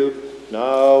you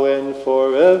now and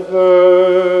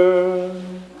forever.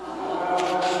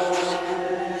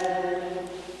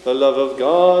 The love of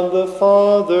God the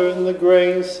Father and the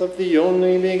grace of the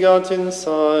only begotten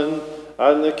Son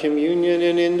and the communion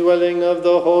and indwelling of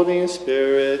the Holy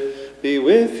Spirit be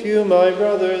with you, my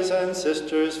brothers and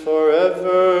sisters,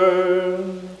 forever.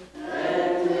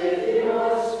 And with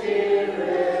your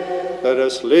spirit. Let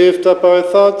us lift up our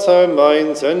thoughts, our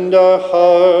minds, and our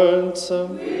hearts.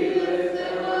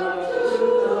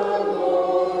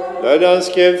 Let us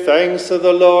give thanks to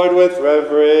the Lord with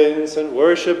reverence and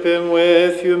worship him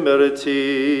with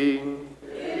humility.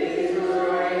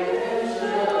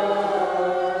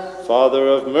 Father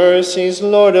of mercies,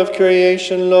 Lord of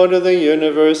creation, Lord of the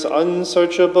universe,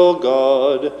 unsearchable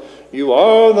God, you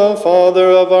are the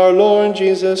Father of our Lord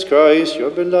Jesus Christ,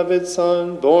 your beloved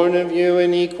Son, born of you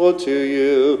and equal to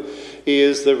you. He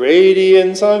is the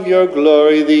radiance of your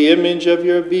glory, the image of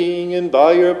your being, and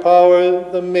by your power,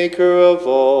 the maker of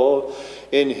all.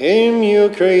 In him you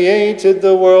created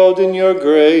the world in your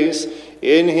grace.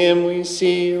 In him we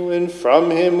see you, and from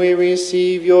him we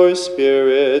receive your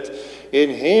Spirit.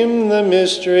 In him the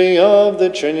mystery of the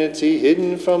Trinity,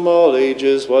 hidden from all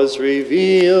ages, was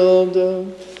revealed.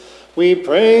 We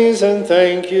praise and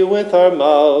thank you with our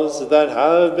mouths that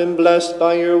have been blessed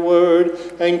by your word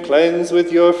and cleansed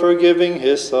with your forgiving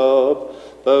hyssop.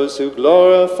 Those who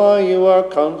glorify you are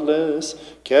countless,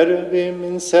 cherubim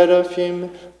and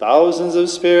seraphim, thousands of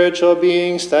spiritual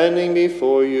beings standing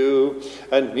before you,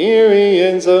 and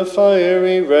myriads of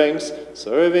fiery ranks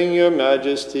serving your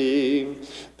majesty.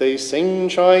 They sing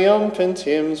triumphant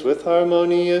hymns with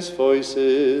harmonious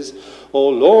voices. O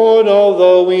Lord,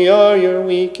 although we are your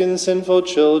weak and sinful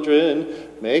children,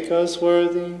 make us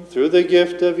worthy, through the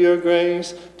gift of your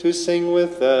grace, to sing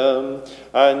with them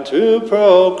and to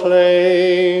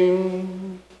proclaim.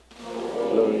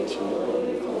 Glory to you,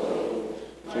 Holy Father.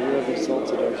 For you have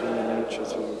exalted our human nature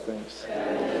through your grace.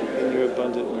 In your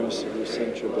abundant mercy, you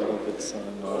sent your beloved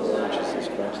Son, our Lord Jesus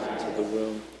Christ, into the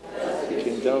world. He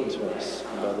came down to us,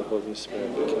 and by the Holy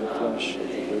Spirit became flesh of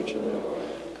the Virgin Mary,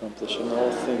 accomplishing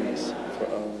all things for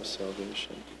our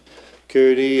salvation.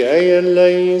 Kyrie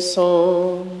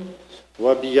eleison,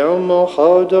 wabiamo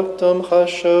hadoktam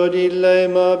chashodi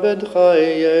lema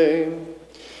bedchaye,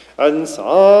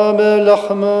 ansame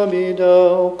lachma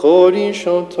bida kori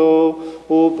shoto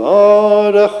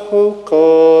ubarechu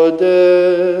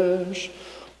kodesh,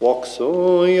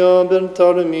 waksoya ben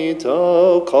tarmita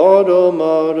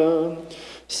kadomara,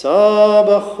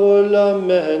 sabachula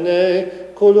mehne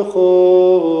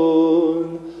kulchun,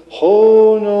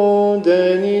 hono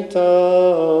denita,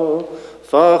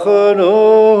 fachanodil,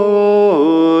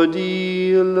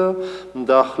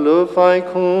 dachlo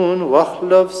faikun,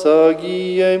 wachlav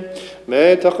sagiye,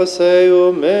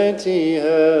 metachaseu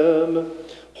metihem,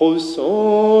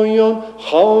 husoyon,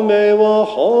 chaume wa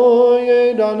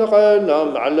hoye dan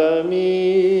ghalam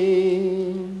alamin.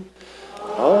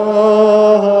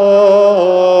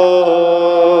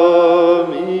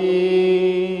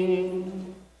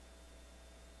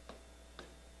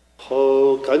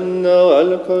 كنا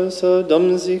الكوس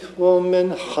دمزخ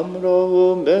ومن حمرا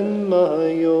ومن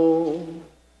مايو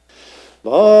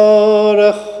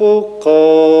بارخ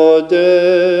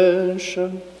قادش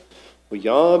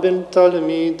ويا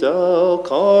بالتلميذ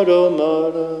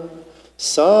كارمارا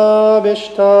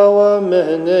سابشتا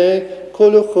ومهنه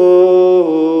كل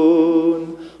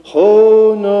خون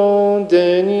خونو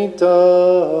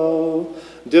دنيتا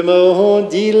دمو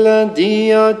ديلا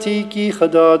دياتيكي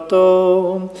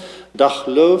خداتو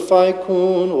دخلو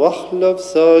فايكون واخلف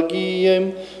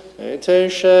ساقيم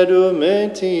متشدو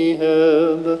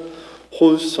متيهب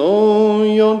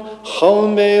خصويون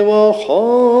خومي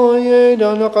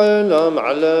وخايدان قلم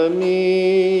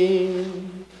علمين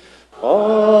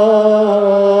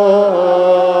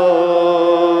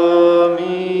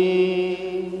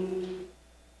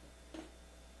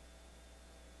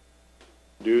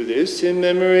Do this in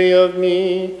memory of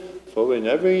me, for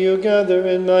whenever you gather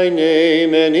in my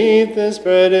name and eat this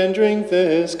bread and drink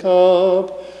this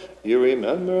cup, you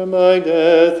remember my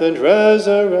death and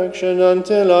resurrection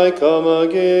until I come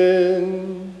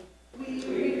again. We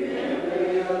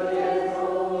remember your death, O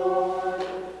Lord.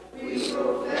 We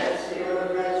profess your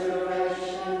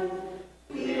resurrection.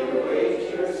 We await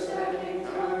your second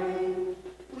coming.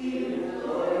 We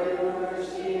implore your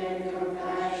mercy and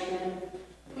compassion.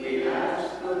 We ask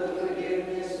for the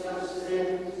forgiveness of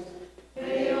sins.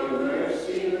 May your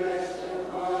mercy rest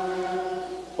upon us.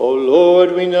 O Lord,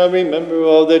 we now remember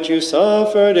all that you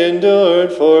suffered,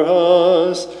 endured for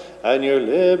us, and your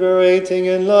liberating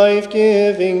and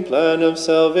life-giving plan of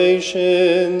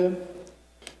salvation.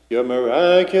 Your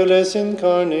miraculous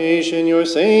incarnation, your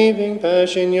saving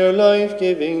passion, your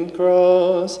life-giving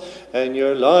cross, and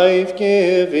your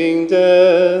life-giving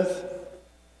death.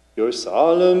 Your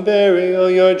solemn burial,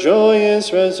 your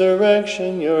joyous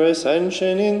resurrection, your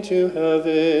ascension into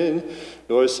heaven,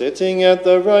 your sitting at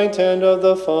the right hand of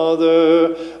the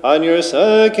Father, and your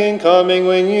second coming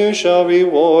when you shall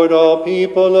reward all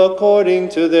people according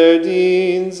to their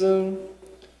deeds.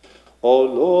 O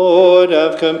Lord,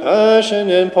 have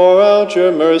compassion and pour out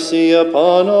your mercy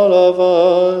upon all of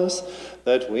us,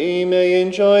 that we may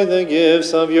enjoy the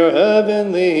gifts of your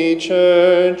heavenly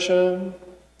church.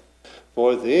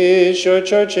 For this your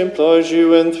church implores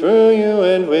you, and through you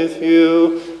and with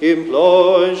you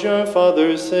implores your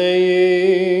Father,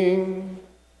 saying,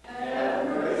 Have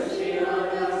mercy on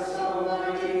us,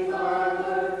 Almighty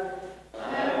Father.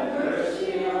 Have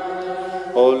mercy on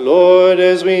us. O Lord,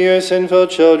 as we, your sinful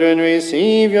children,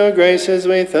 receive your graces,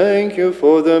 we thank you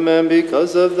for them and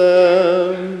because of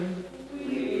them.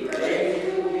 We praise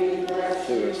you, we bless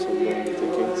you. Hear us, O Lord, that the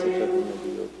gates of heaven may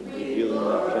be opened, revealing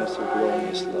that Prince of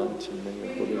glorious light, and may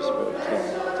your Holy Spirit come,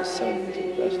 descend,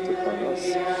 and rest upon us,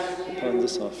 upon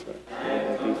this offering, and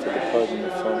it may be for the pardon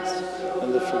of faults and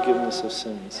the forgiveness of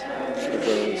sins for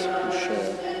those who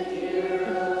share in it.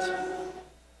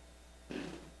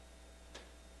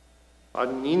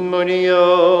 Manin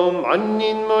Mario,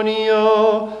 Manin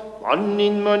Mario,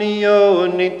 Manin Mario,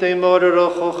 Nite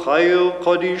Morrocho Chayu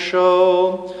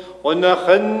Kodisho,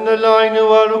 Onachen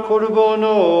Lainu Al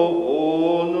Kurbono,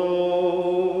 no.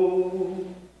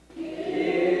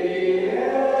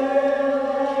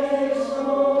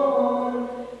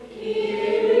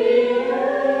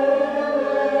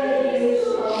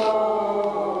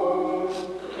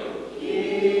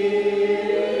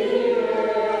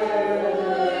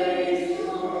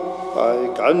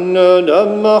 Kanna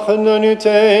dammachna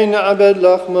nutein abed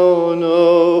lachmono,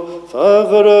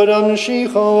 fagro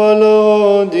damshicho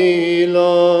alo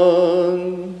dilan.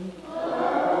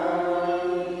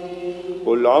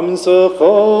 Ulam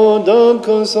socho dam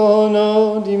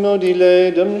kosono,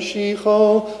 dimodile damshicho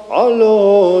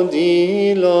alo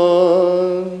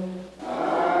dilan.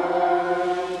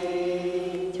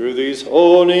 Through these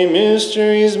holy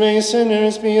mysteries may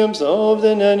sinners be absolved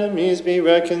and enemies be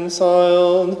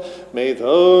reconciled. May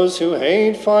those who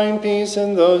hate find peace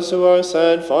and those who are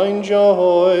sad find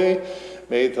joy.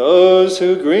 May those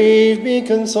who grieve be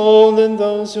consoled and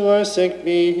those who are sick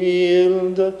be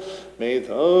healed. May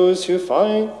those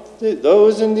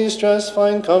in distress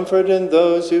find comfort and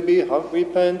those who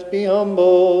repent be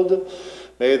humbled.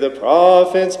 May the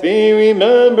prophets be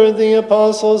remembered, the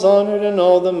apostles honored, and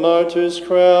all the martyrs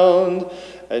crowned.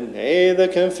 And may the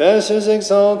confessors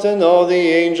exalt and all the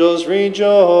angels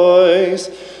rejoice.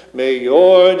 May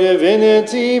your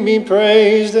divinity be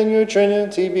praised and your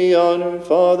Trinity be honored,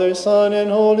 Father, Son, and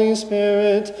Holy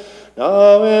Spirit,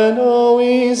 now and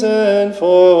always and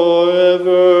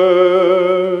forever.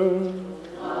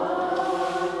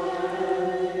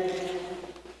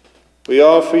 We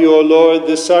offer you, O Lord,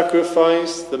 the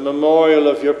sacrifice, the memorial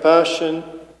of your passion,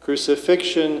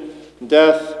 crucifixion,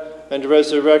 death, and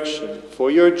resurrection for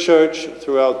your church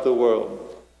throughout the world.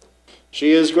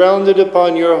 She is grounded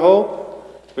upon your hope,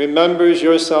 remembers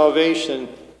your salvation,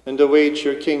 and awaits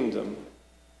your kingdom.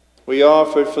 We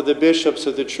offer it for the bishops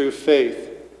of the true faith.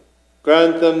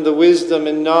 Grant them the wisdom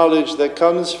and knowledge that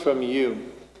comes from you,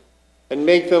 and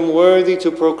make them worthy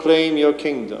to proclaim your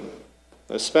kingdom.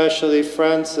 Especially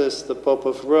Francis, the Pope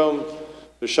of Rome,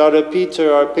 Bishara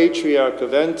Peter, our Patriarch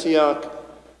of Antioch,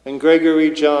 and Gregory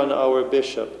John, our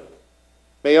Bishop.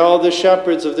 May all the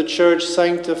shepherds of the Church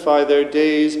sanctify their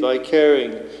days by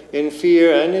caring in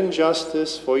fear and in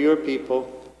justice for your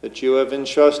people that you have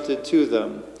entrusted to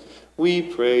them. We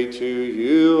pray to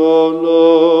you, O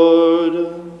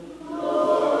Lord.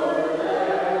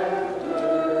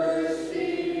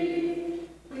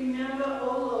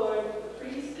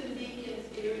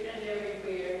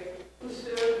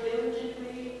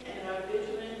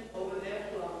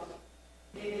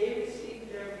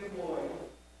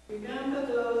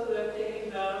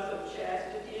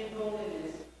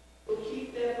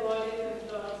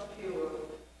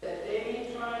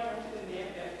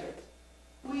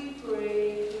 We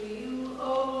pray to you, O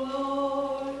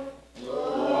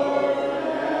Lord.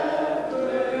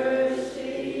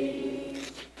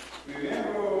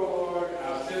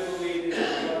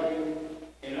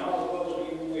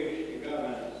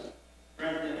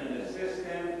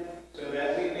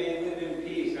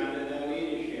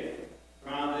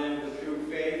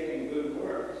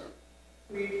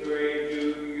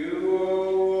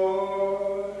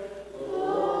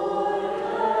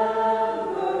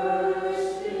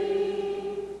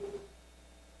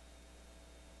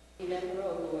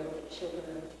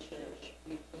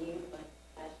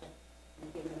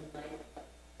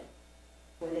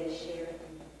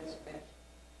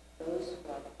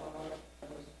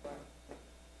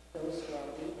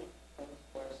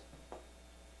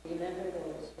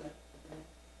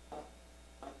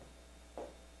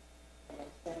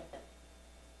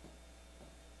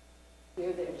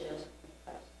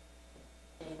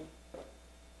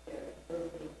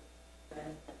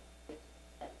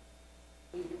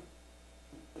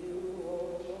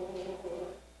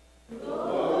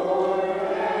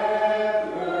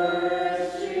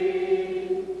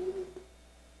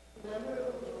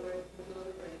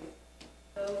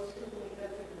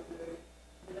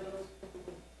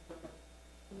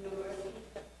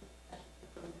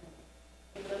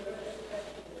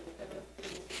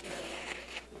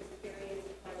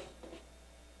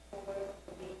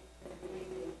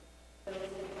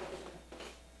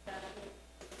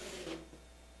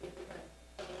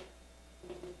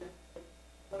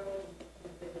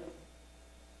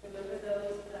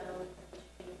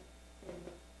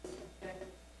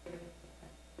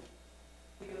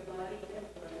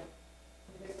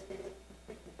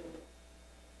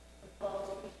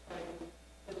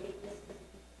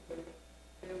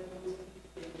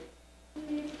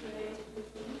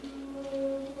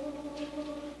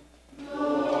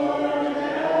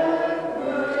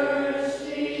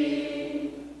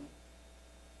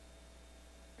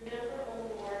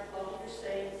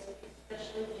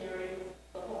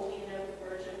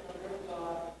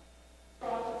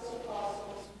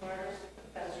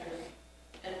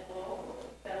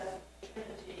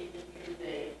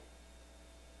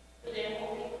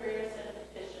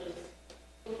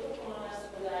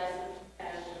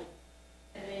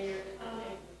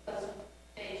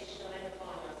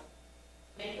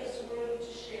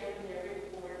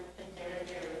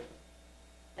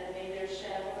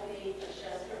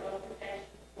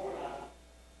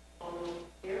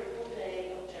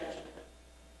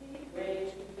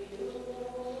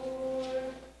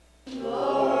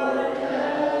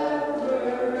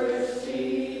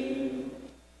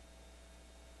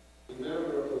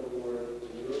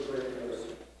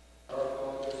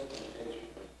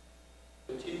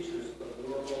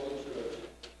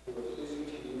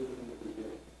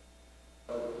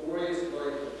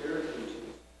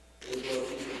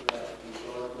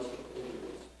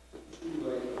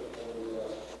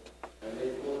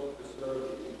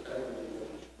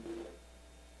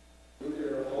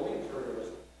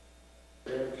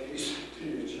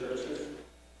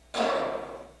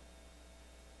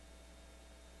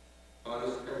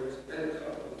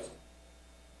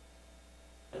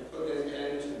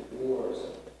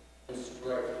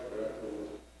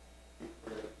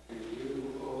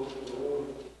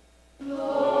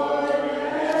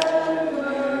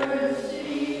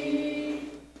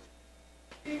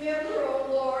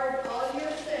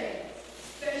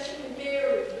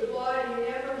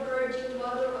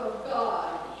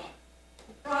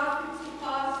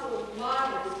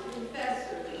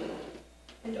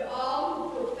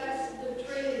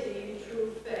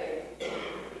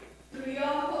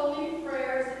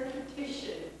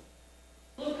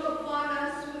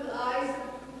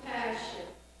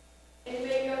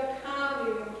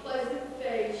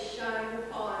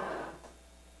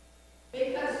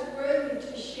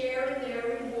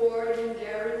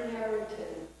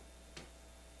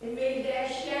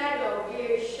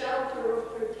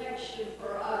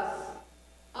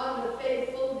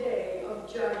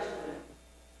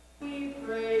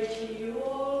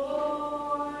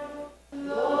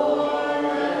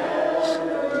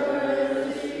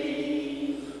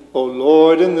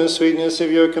 Lord, in the sweetness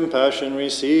of your compassion,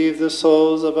 receive the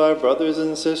souls of our brothers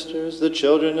and sisters, the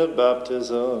children of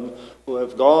baptism, who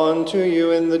have gone to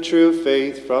you in the true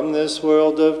faith from this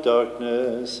world of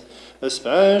darkness,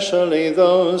 especially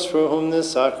those for whom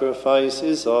this sacrifice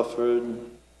is offered.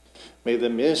 May the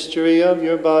mystery of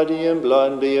your body and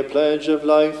blood be a pledge of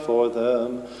life for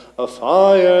them, a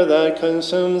fire that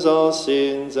consumes all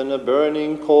sins and a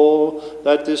burning coal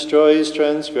that destroys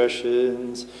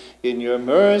transgressions. In your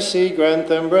mercy grant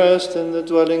them rest in the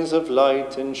dwellings of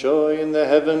light and joy in the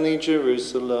heavenly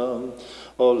Jerusalem.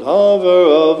 O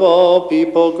lover of all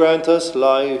people, grant us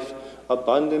life,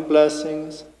 abundant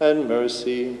blessings and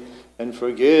mercy, and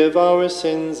forgive our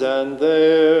sins and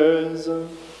theirs.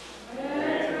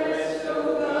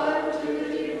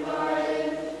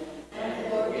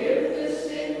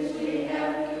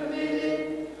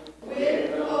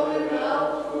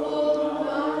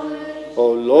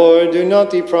 O Lord, do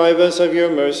not deprive us of your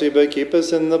mercy, but keep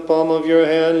us in the palm of your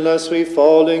hand, lest we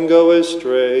fall and go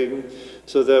astray,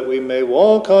 so that we may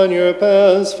walk on your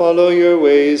paths, follow your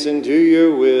ways, and do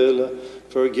your will.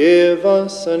 Forgive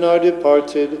us and our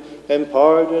departed, and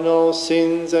pardon all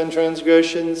sins and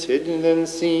transgressions, hidden and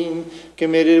seen,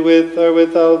 committed with or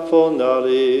without full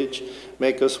knowledge.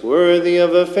 Make us worthy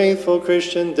of a faithful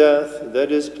Christian death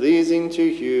that is pleasing to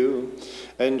you.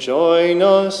 And join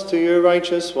us to your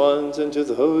righteous ones and to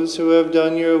those who have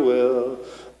done your will,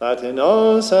 that in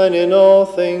us and in all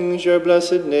things your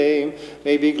blessed name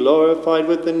may be glorified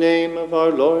with the name of our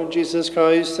Lord Jesus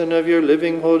Christ and of your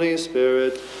living Holy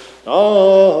Spirit,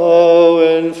 now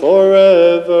and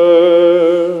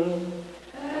forever.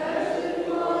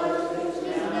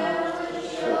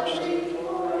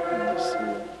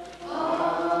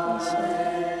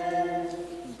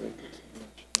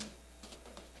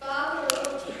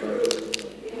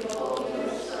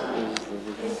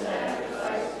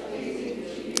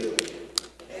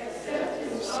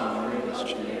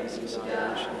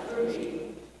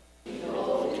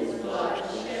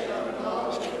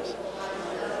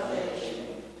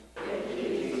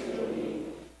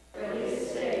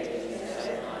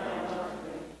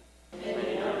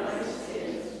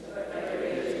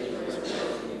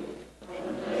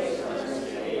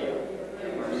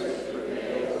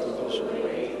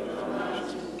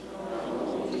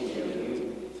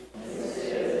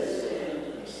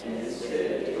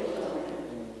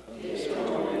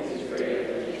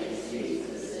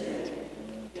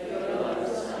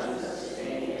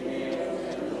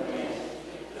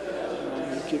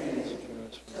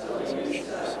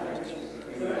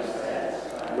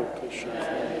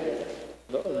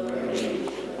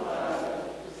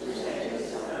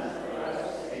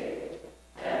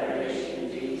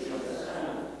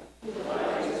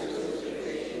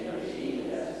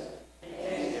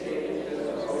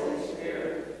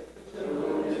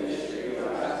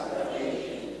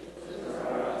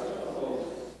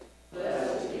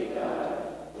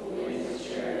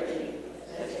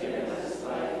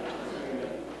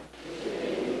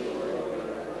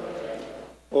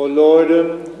 O Lord,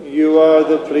 you are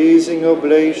the pleasing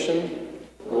oblation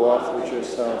who offered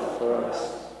yourself for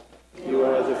us. You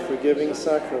are the forgiving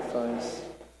sacrifice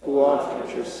who offered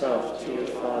yourself to your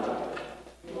Father.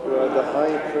 You are the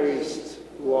high priest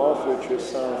who offered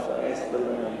yourself as the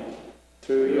Lamb.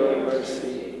 Through your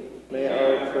mercy, may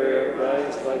our prayer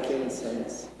rise like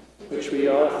incense, which we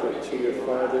offer to your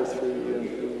Father through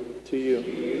you. To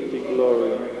you be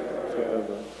glory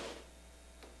forever.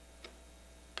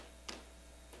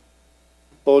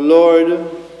 O Lord,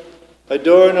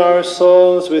 adorn our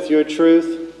souls with your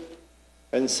truth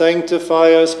and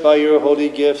sanctify us by your holy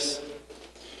gifts.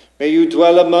 May you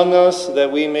dwell among us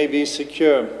that we may be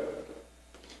secure.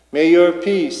 May your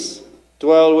peace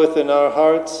dwell within our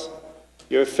hearts,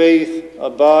 your faith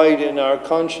abide in our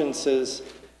consciences,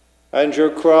 and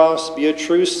your cross be a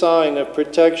true sign of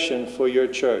protection for your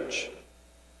church.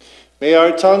 May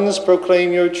our tongues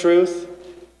proclaim your truth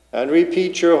and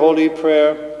repeat your holy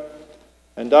prayer,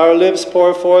 and our lips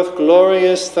pour forth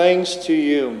glorious thanks to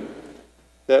you,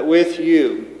 that with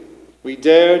you we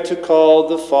dare to call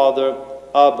the Father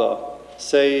Abba,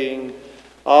 saying,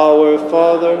 Our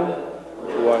Father,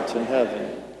 who art in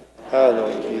heaven,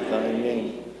 hallowed be thy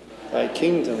name. Thy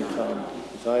kingdom come,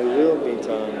 thy will be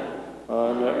done,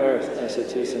 on earth as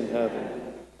it is in heaven.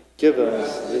 Give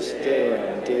us this day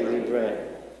our daily bread,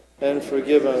 and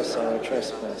forgive us our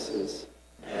trespasses,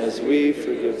 as we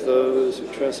forgive those who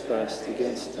trespass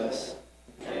against us.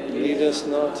 Lead us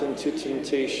not into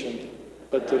temptation,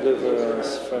 but deliver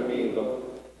us from evil.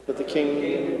 For the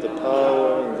kingdom, the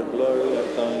power, and the glory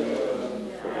are thine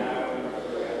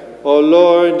forever. O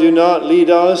Lord, do not lead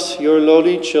us, your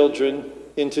lowly children,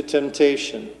 into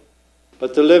temptation,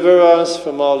 but deliver us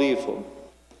from all evil.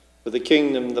 For the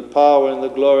kingdom, the power, and the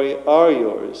glory are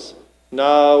yours,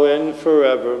 now and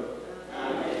forever.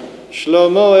 Amen.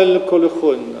 Shlomo el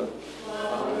Kolchun.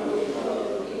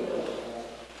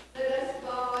 Let us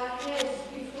bow our heads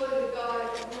before the God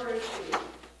of mercy,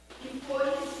 before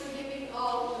his forgiving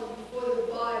altar, before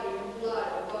the body and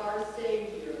blood of our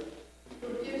Savior, who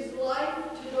gives life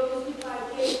to those who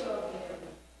partake of him,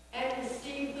 and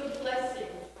receive the blessing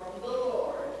from the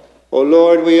Lord. O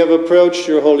Lord, we have approached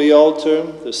your holy altar,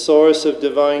 the source of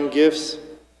divine gifts.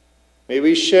 May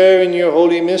we share in your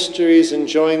holy mysteries and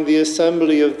join the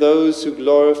assembly of those who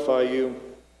glorify you,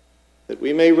 that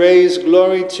we may raise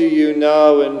glory to you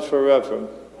now and forever.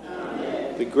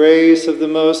 Amen. The grace of the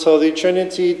most holy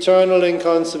Trinity, eternal and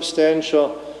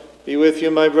consubstantial, be with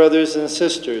you, my brothers and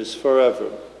sisters,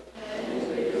 forever. And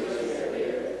with your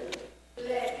spirit.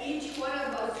 Let each one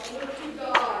of us look to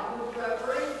God with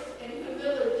reverence and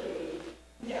humility,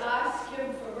 and ask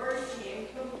him for mercy and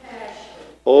compassion.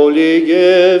 Holy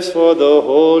gifts for the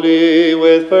holy,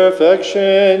 with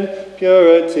perfection,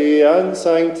 purity, and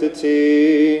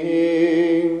sanctity.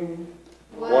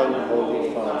 One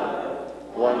Holy Father,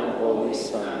 one Holy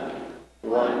Son,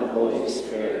 one Holy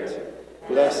Spirit.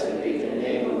 Blessed be the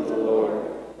name of the Lord,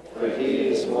 for he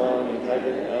is one in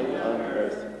heaven and on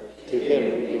earth. To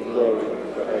him be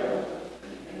glory forever.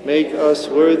 Make us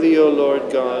worthy, O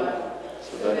Lord God,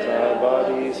 so that our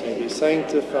bodies may be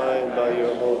sanctified by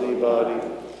your holy body,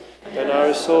 and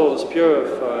our souls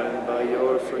purified by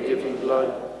your forgiving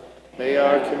blood. May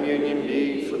our communion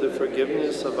be for the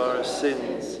forgiveness of our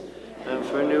sins and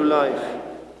for new life.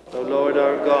 O Lord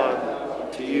our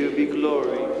God, to you be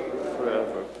glory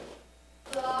forever.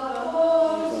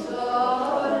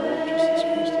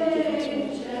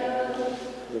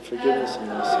 The forgiveness of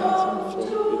my sins and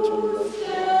for eternal life.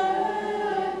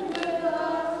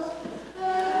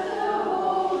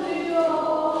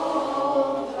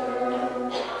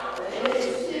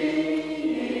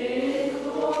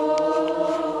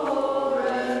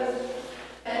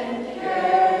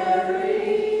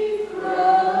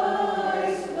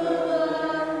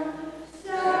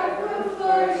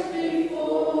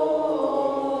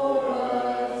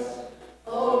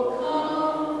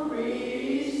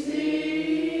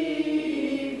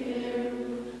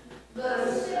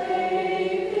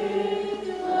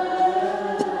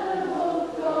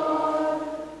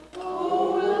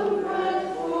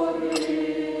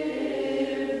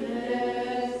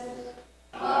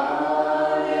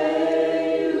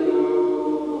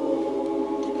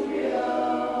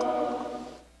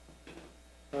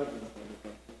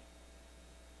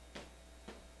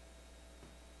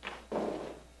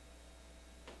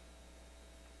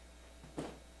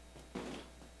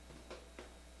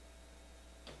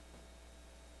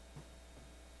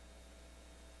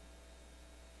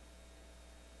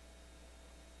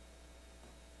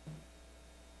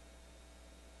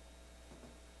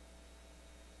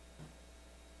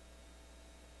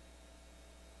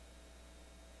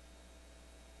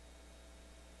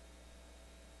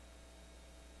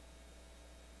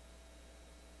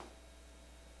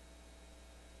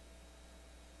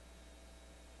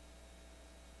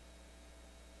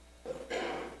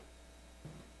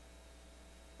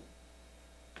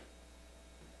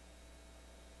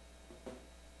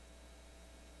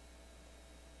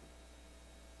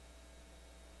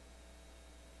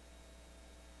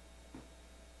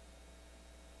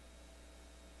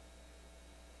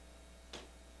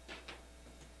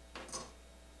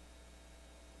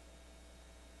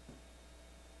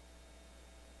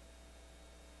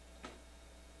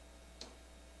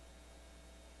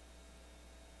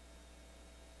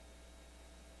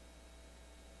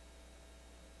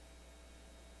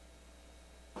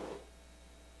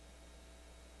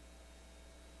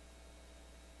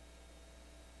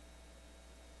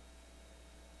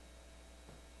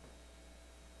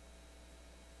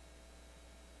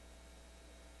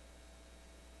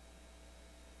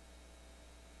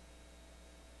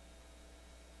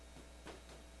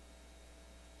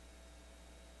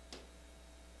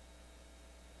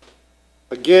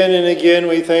 Again and again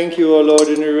we thank you, O Lord,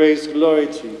 and we raise glory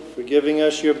to you, for giving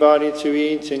us your body to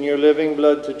eat and your living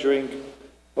blood to drink.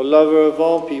 O lover of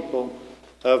all people,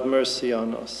 have mercy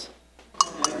on us.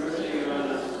 Have mercy on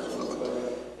us, O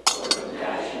Lord, O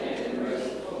compassionate and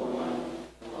merciful one.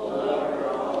 O lover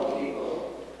of all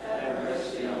people, have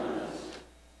mercy on us.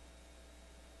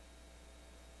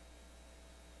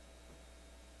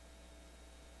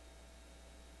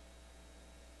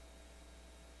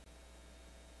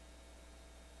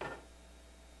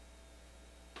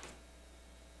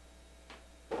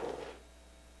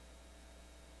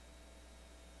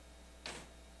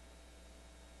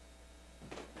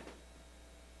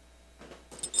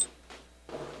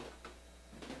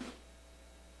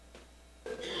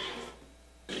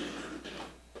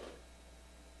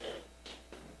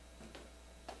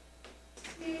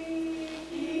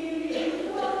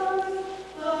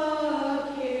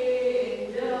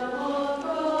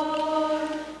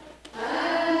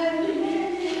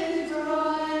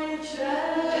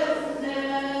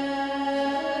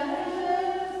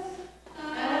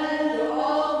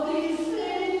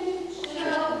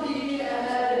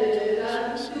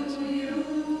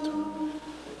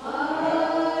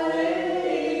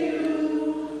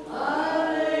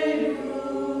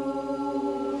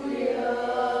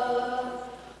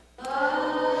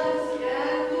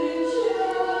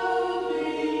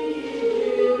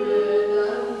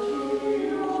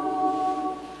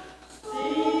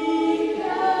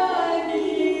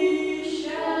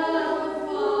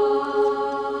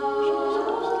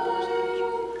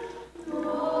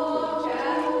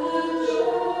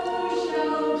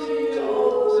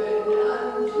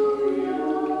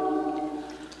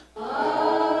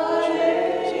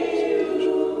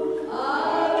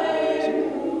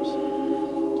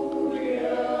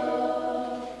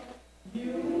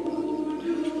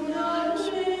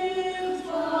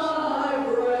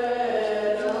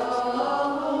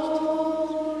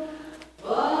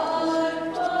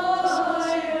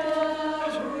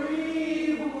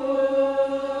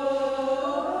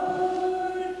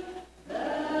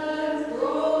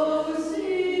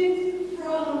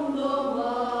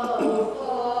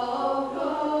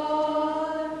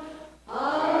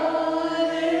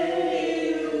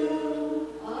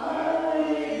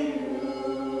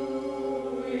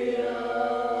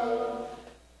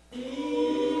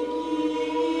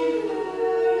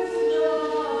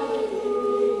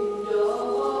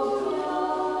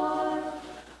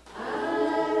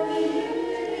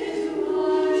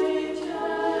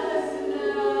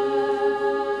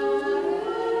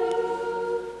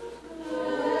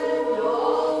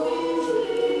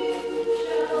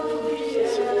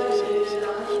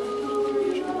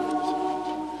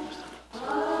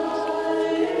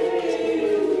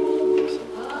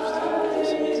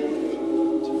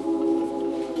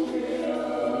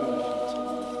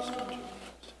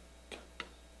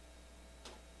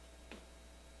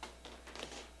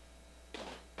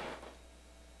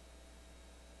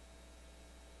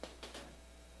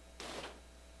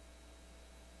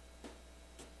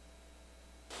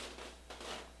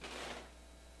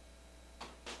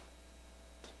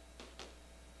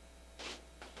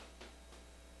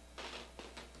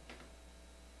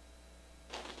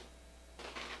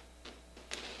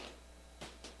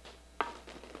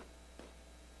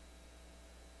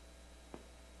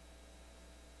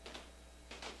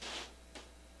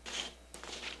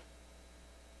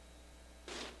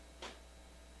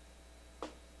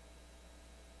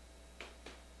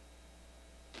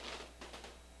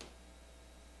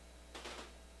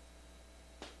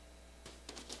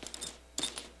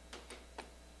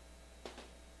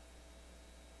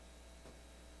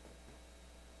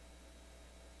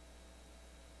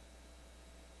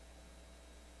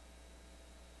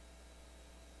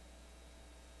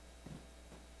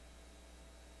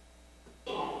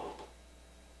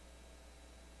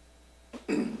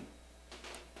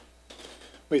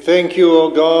 We thank you, O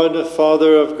God,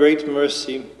 Father of great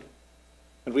mercy,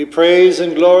 and we praise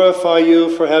and glorify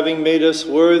you for having made us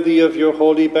worthy of your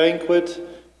holy banquet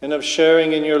and of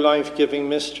sharing in your life-giving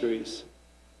mysteries.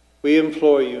 We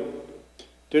implore you,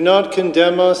 do not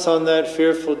condemn us on that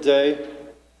fearful day,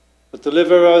 but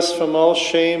deliver us from all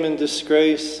shame and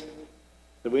disgrace,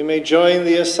 that we may join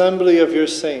the assembly of your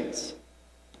saints,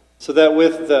 so that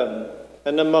with them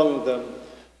and among them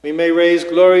we may raise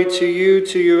glory to you,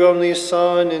 to your only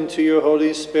Son, and to your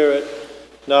Holy Spirit,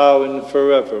 now and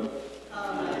forever.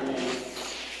 Amen.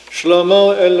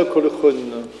 Shlomo el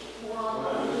Kulchun.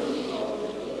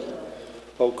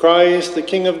 O Christ, the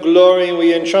King of glory,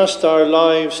 we entrust our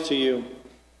lives to you,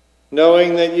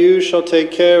 knowing that you shall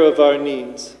take care of our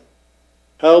needs.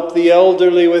 Help the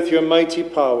elderly with your mighty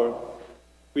power.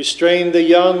 Restrain the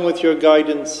young with your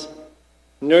guidance.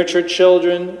 Nurture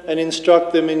children and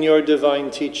instruct them in your divine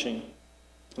teaching.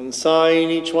 And sign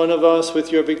each one of us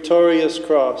with your victorious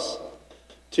cross.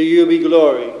 To you be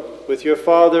glory, with your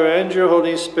Father and your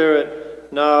Holy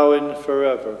Spirit, now and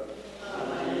forever.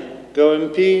 Amen. Go in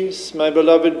peace, my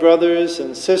beloved brothers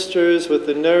and sisters, with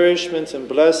the nourishment and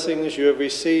blessings you have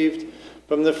received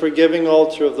from the forgiving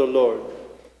altar of the Lord.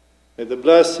 May the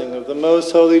blessing of the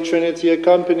Most Holy Trinity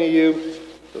accompany you,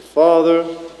 the Father,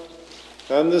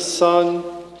 and the Son,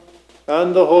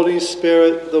 and the Holy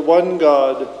Spirit, the one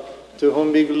God, to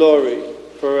whom be glory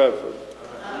forever.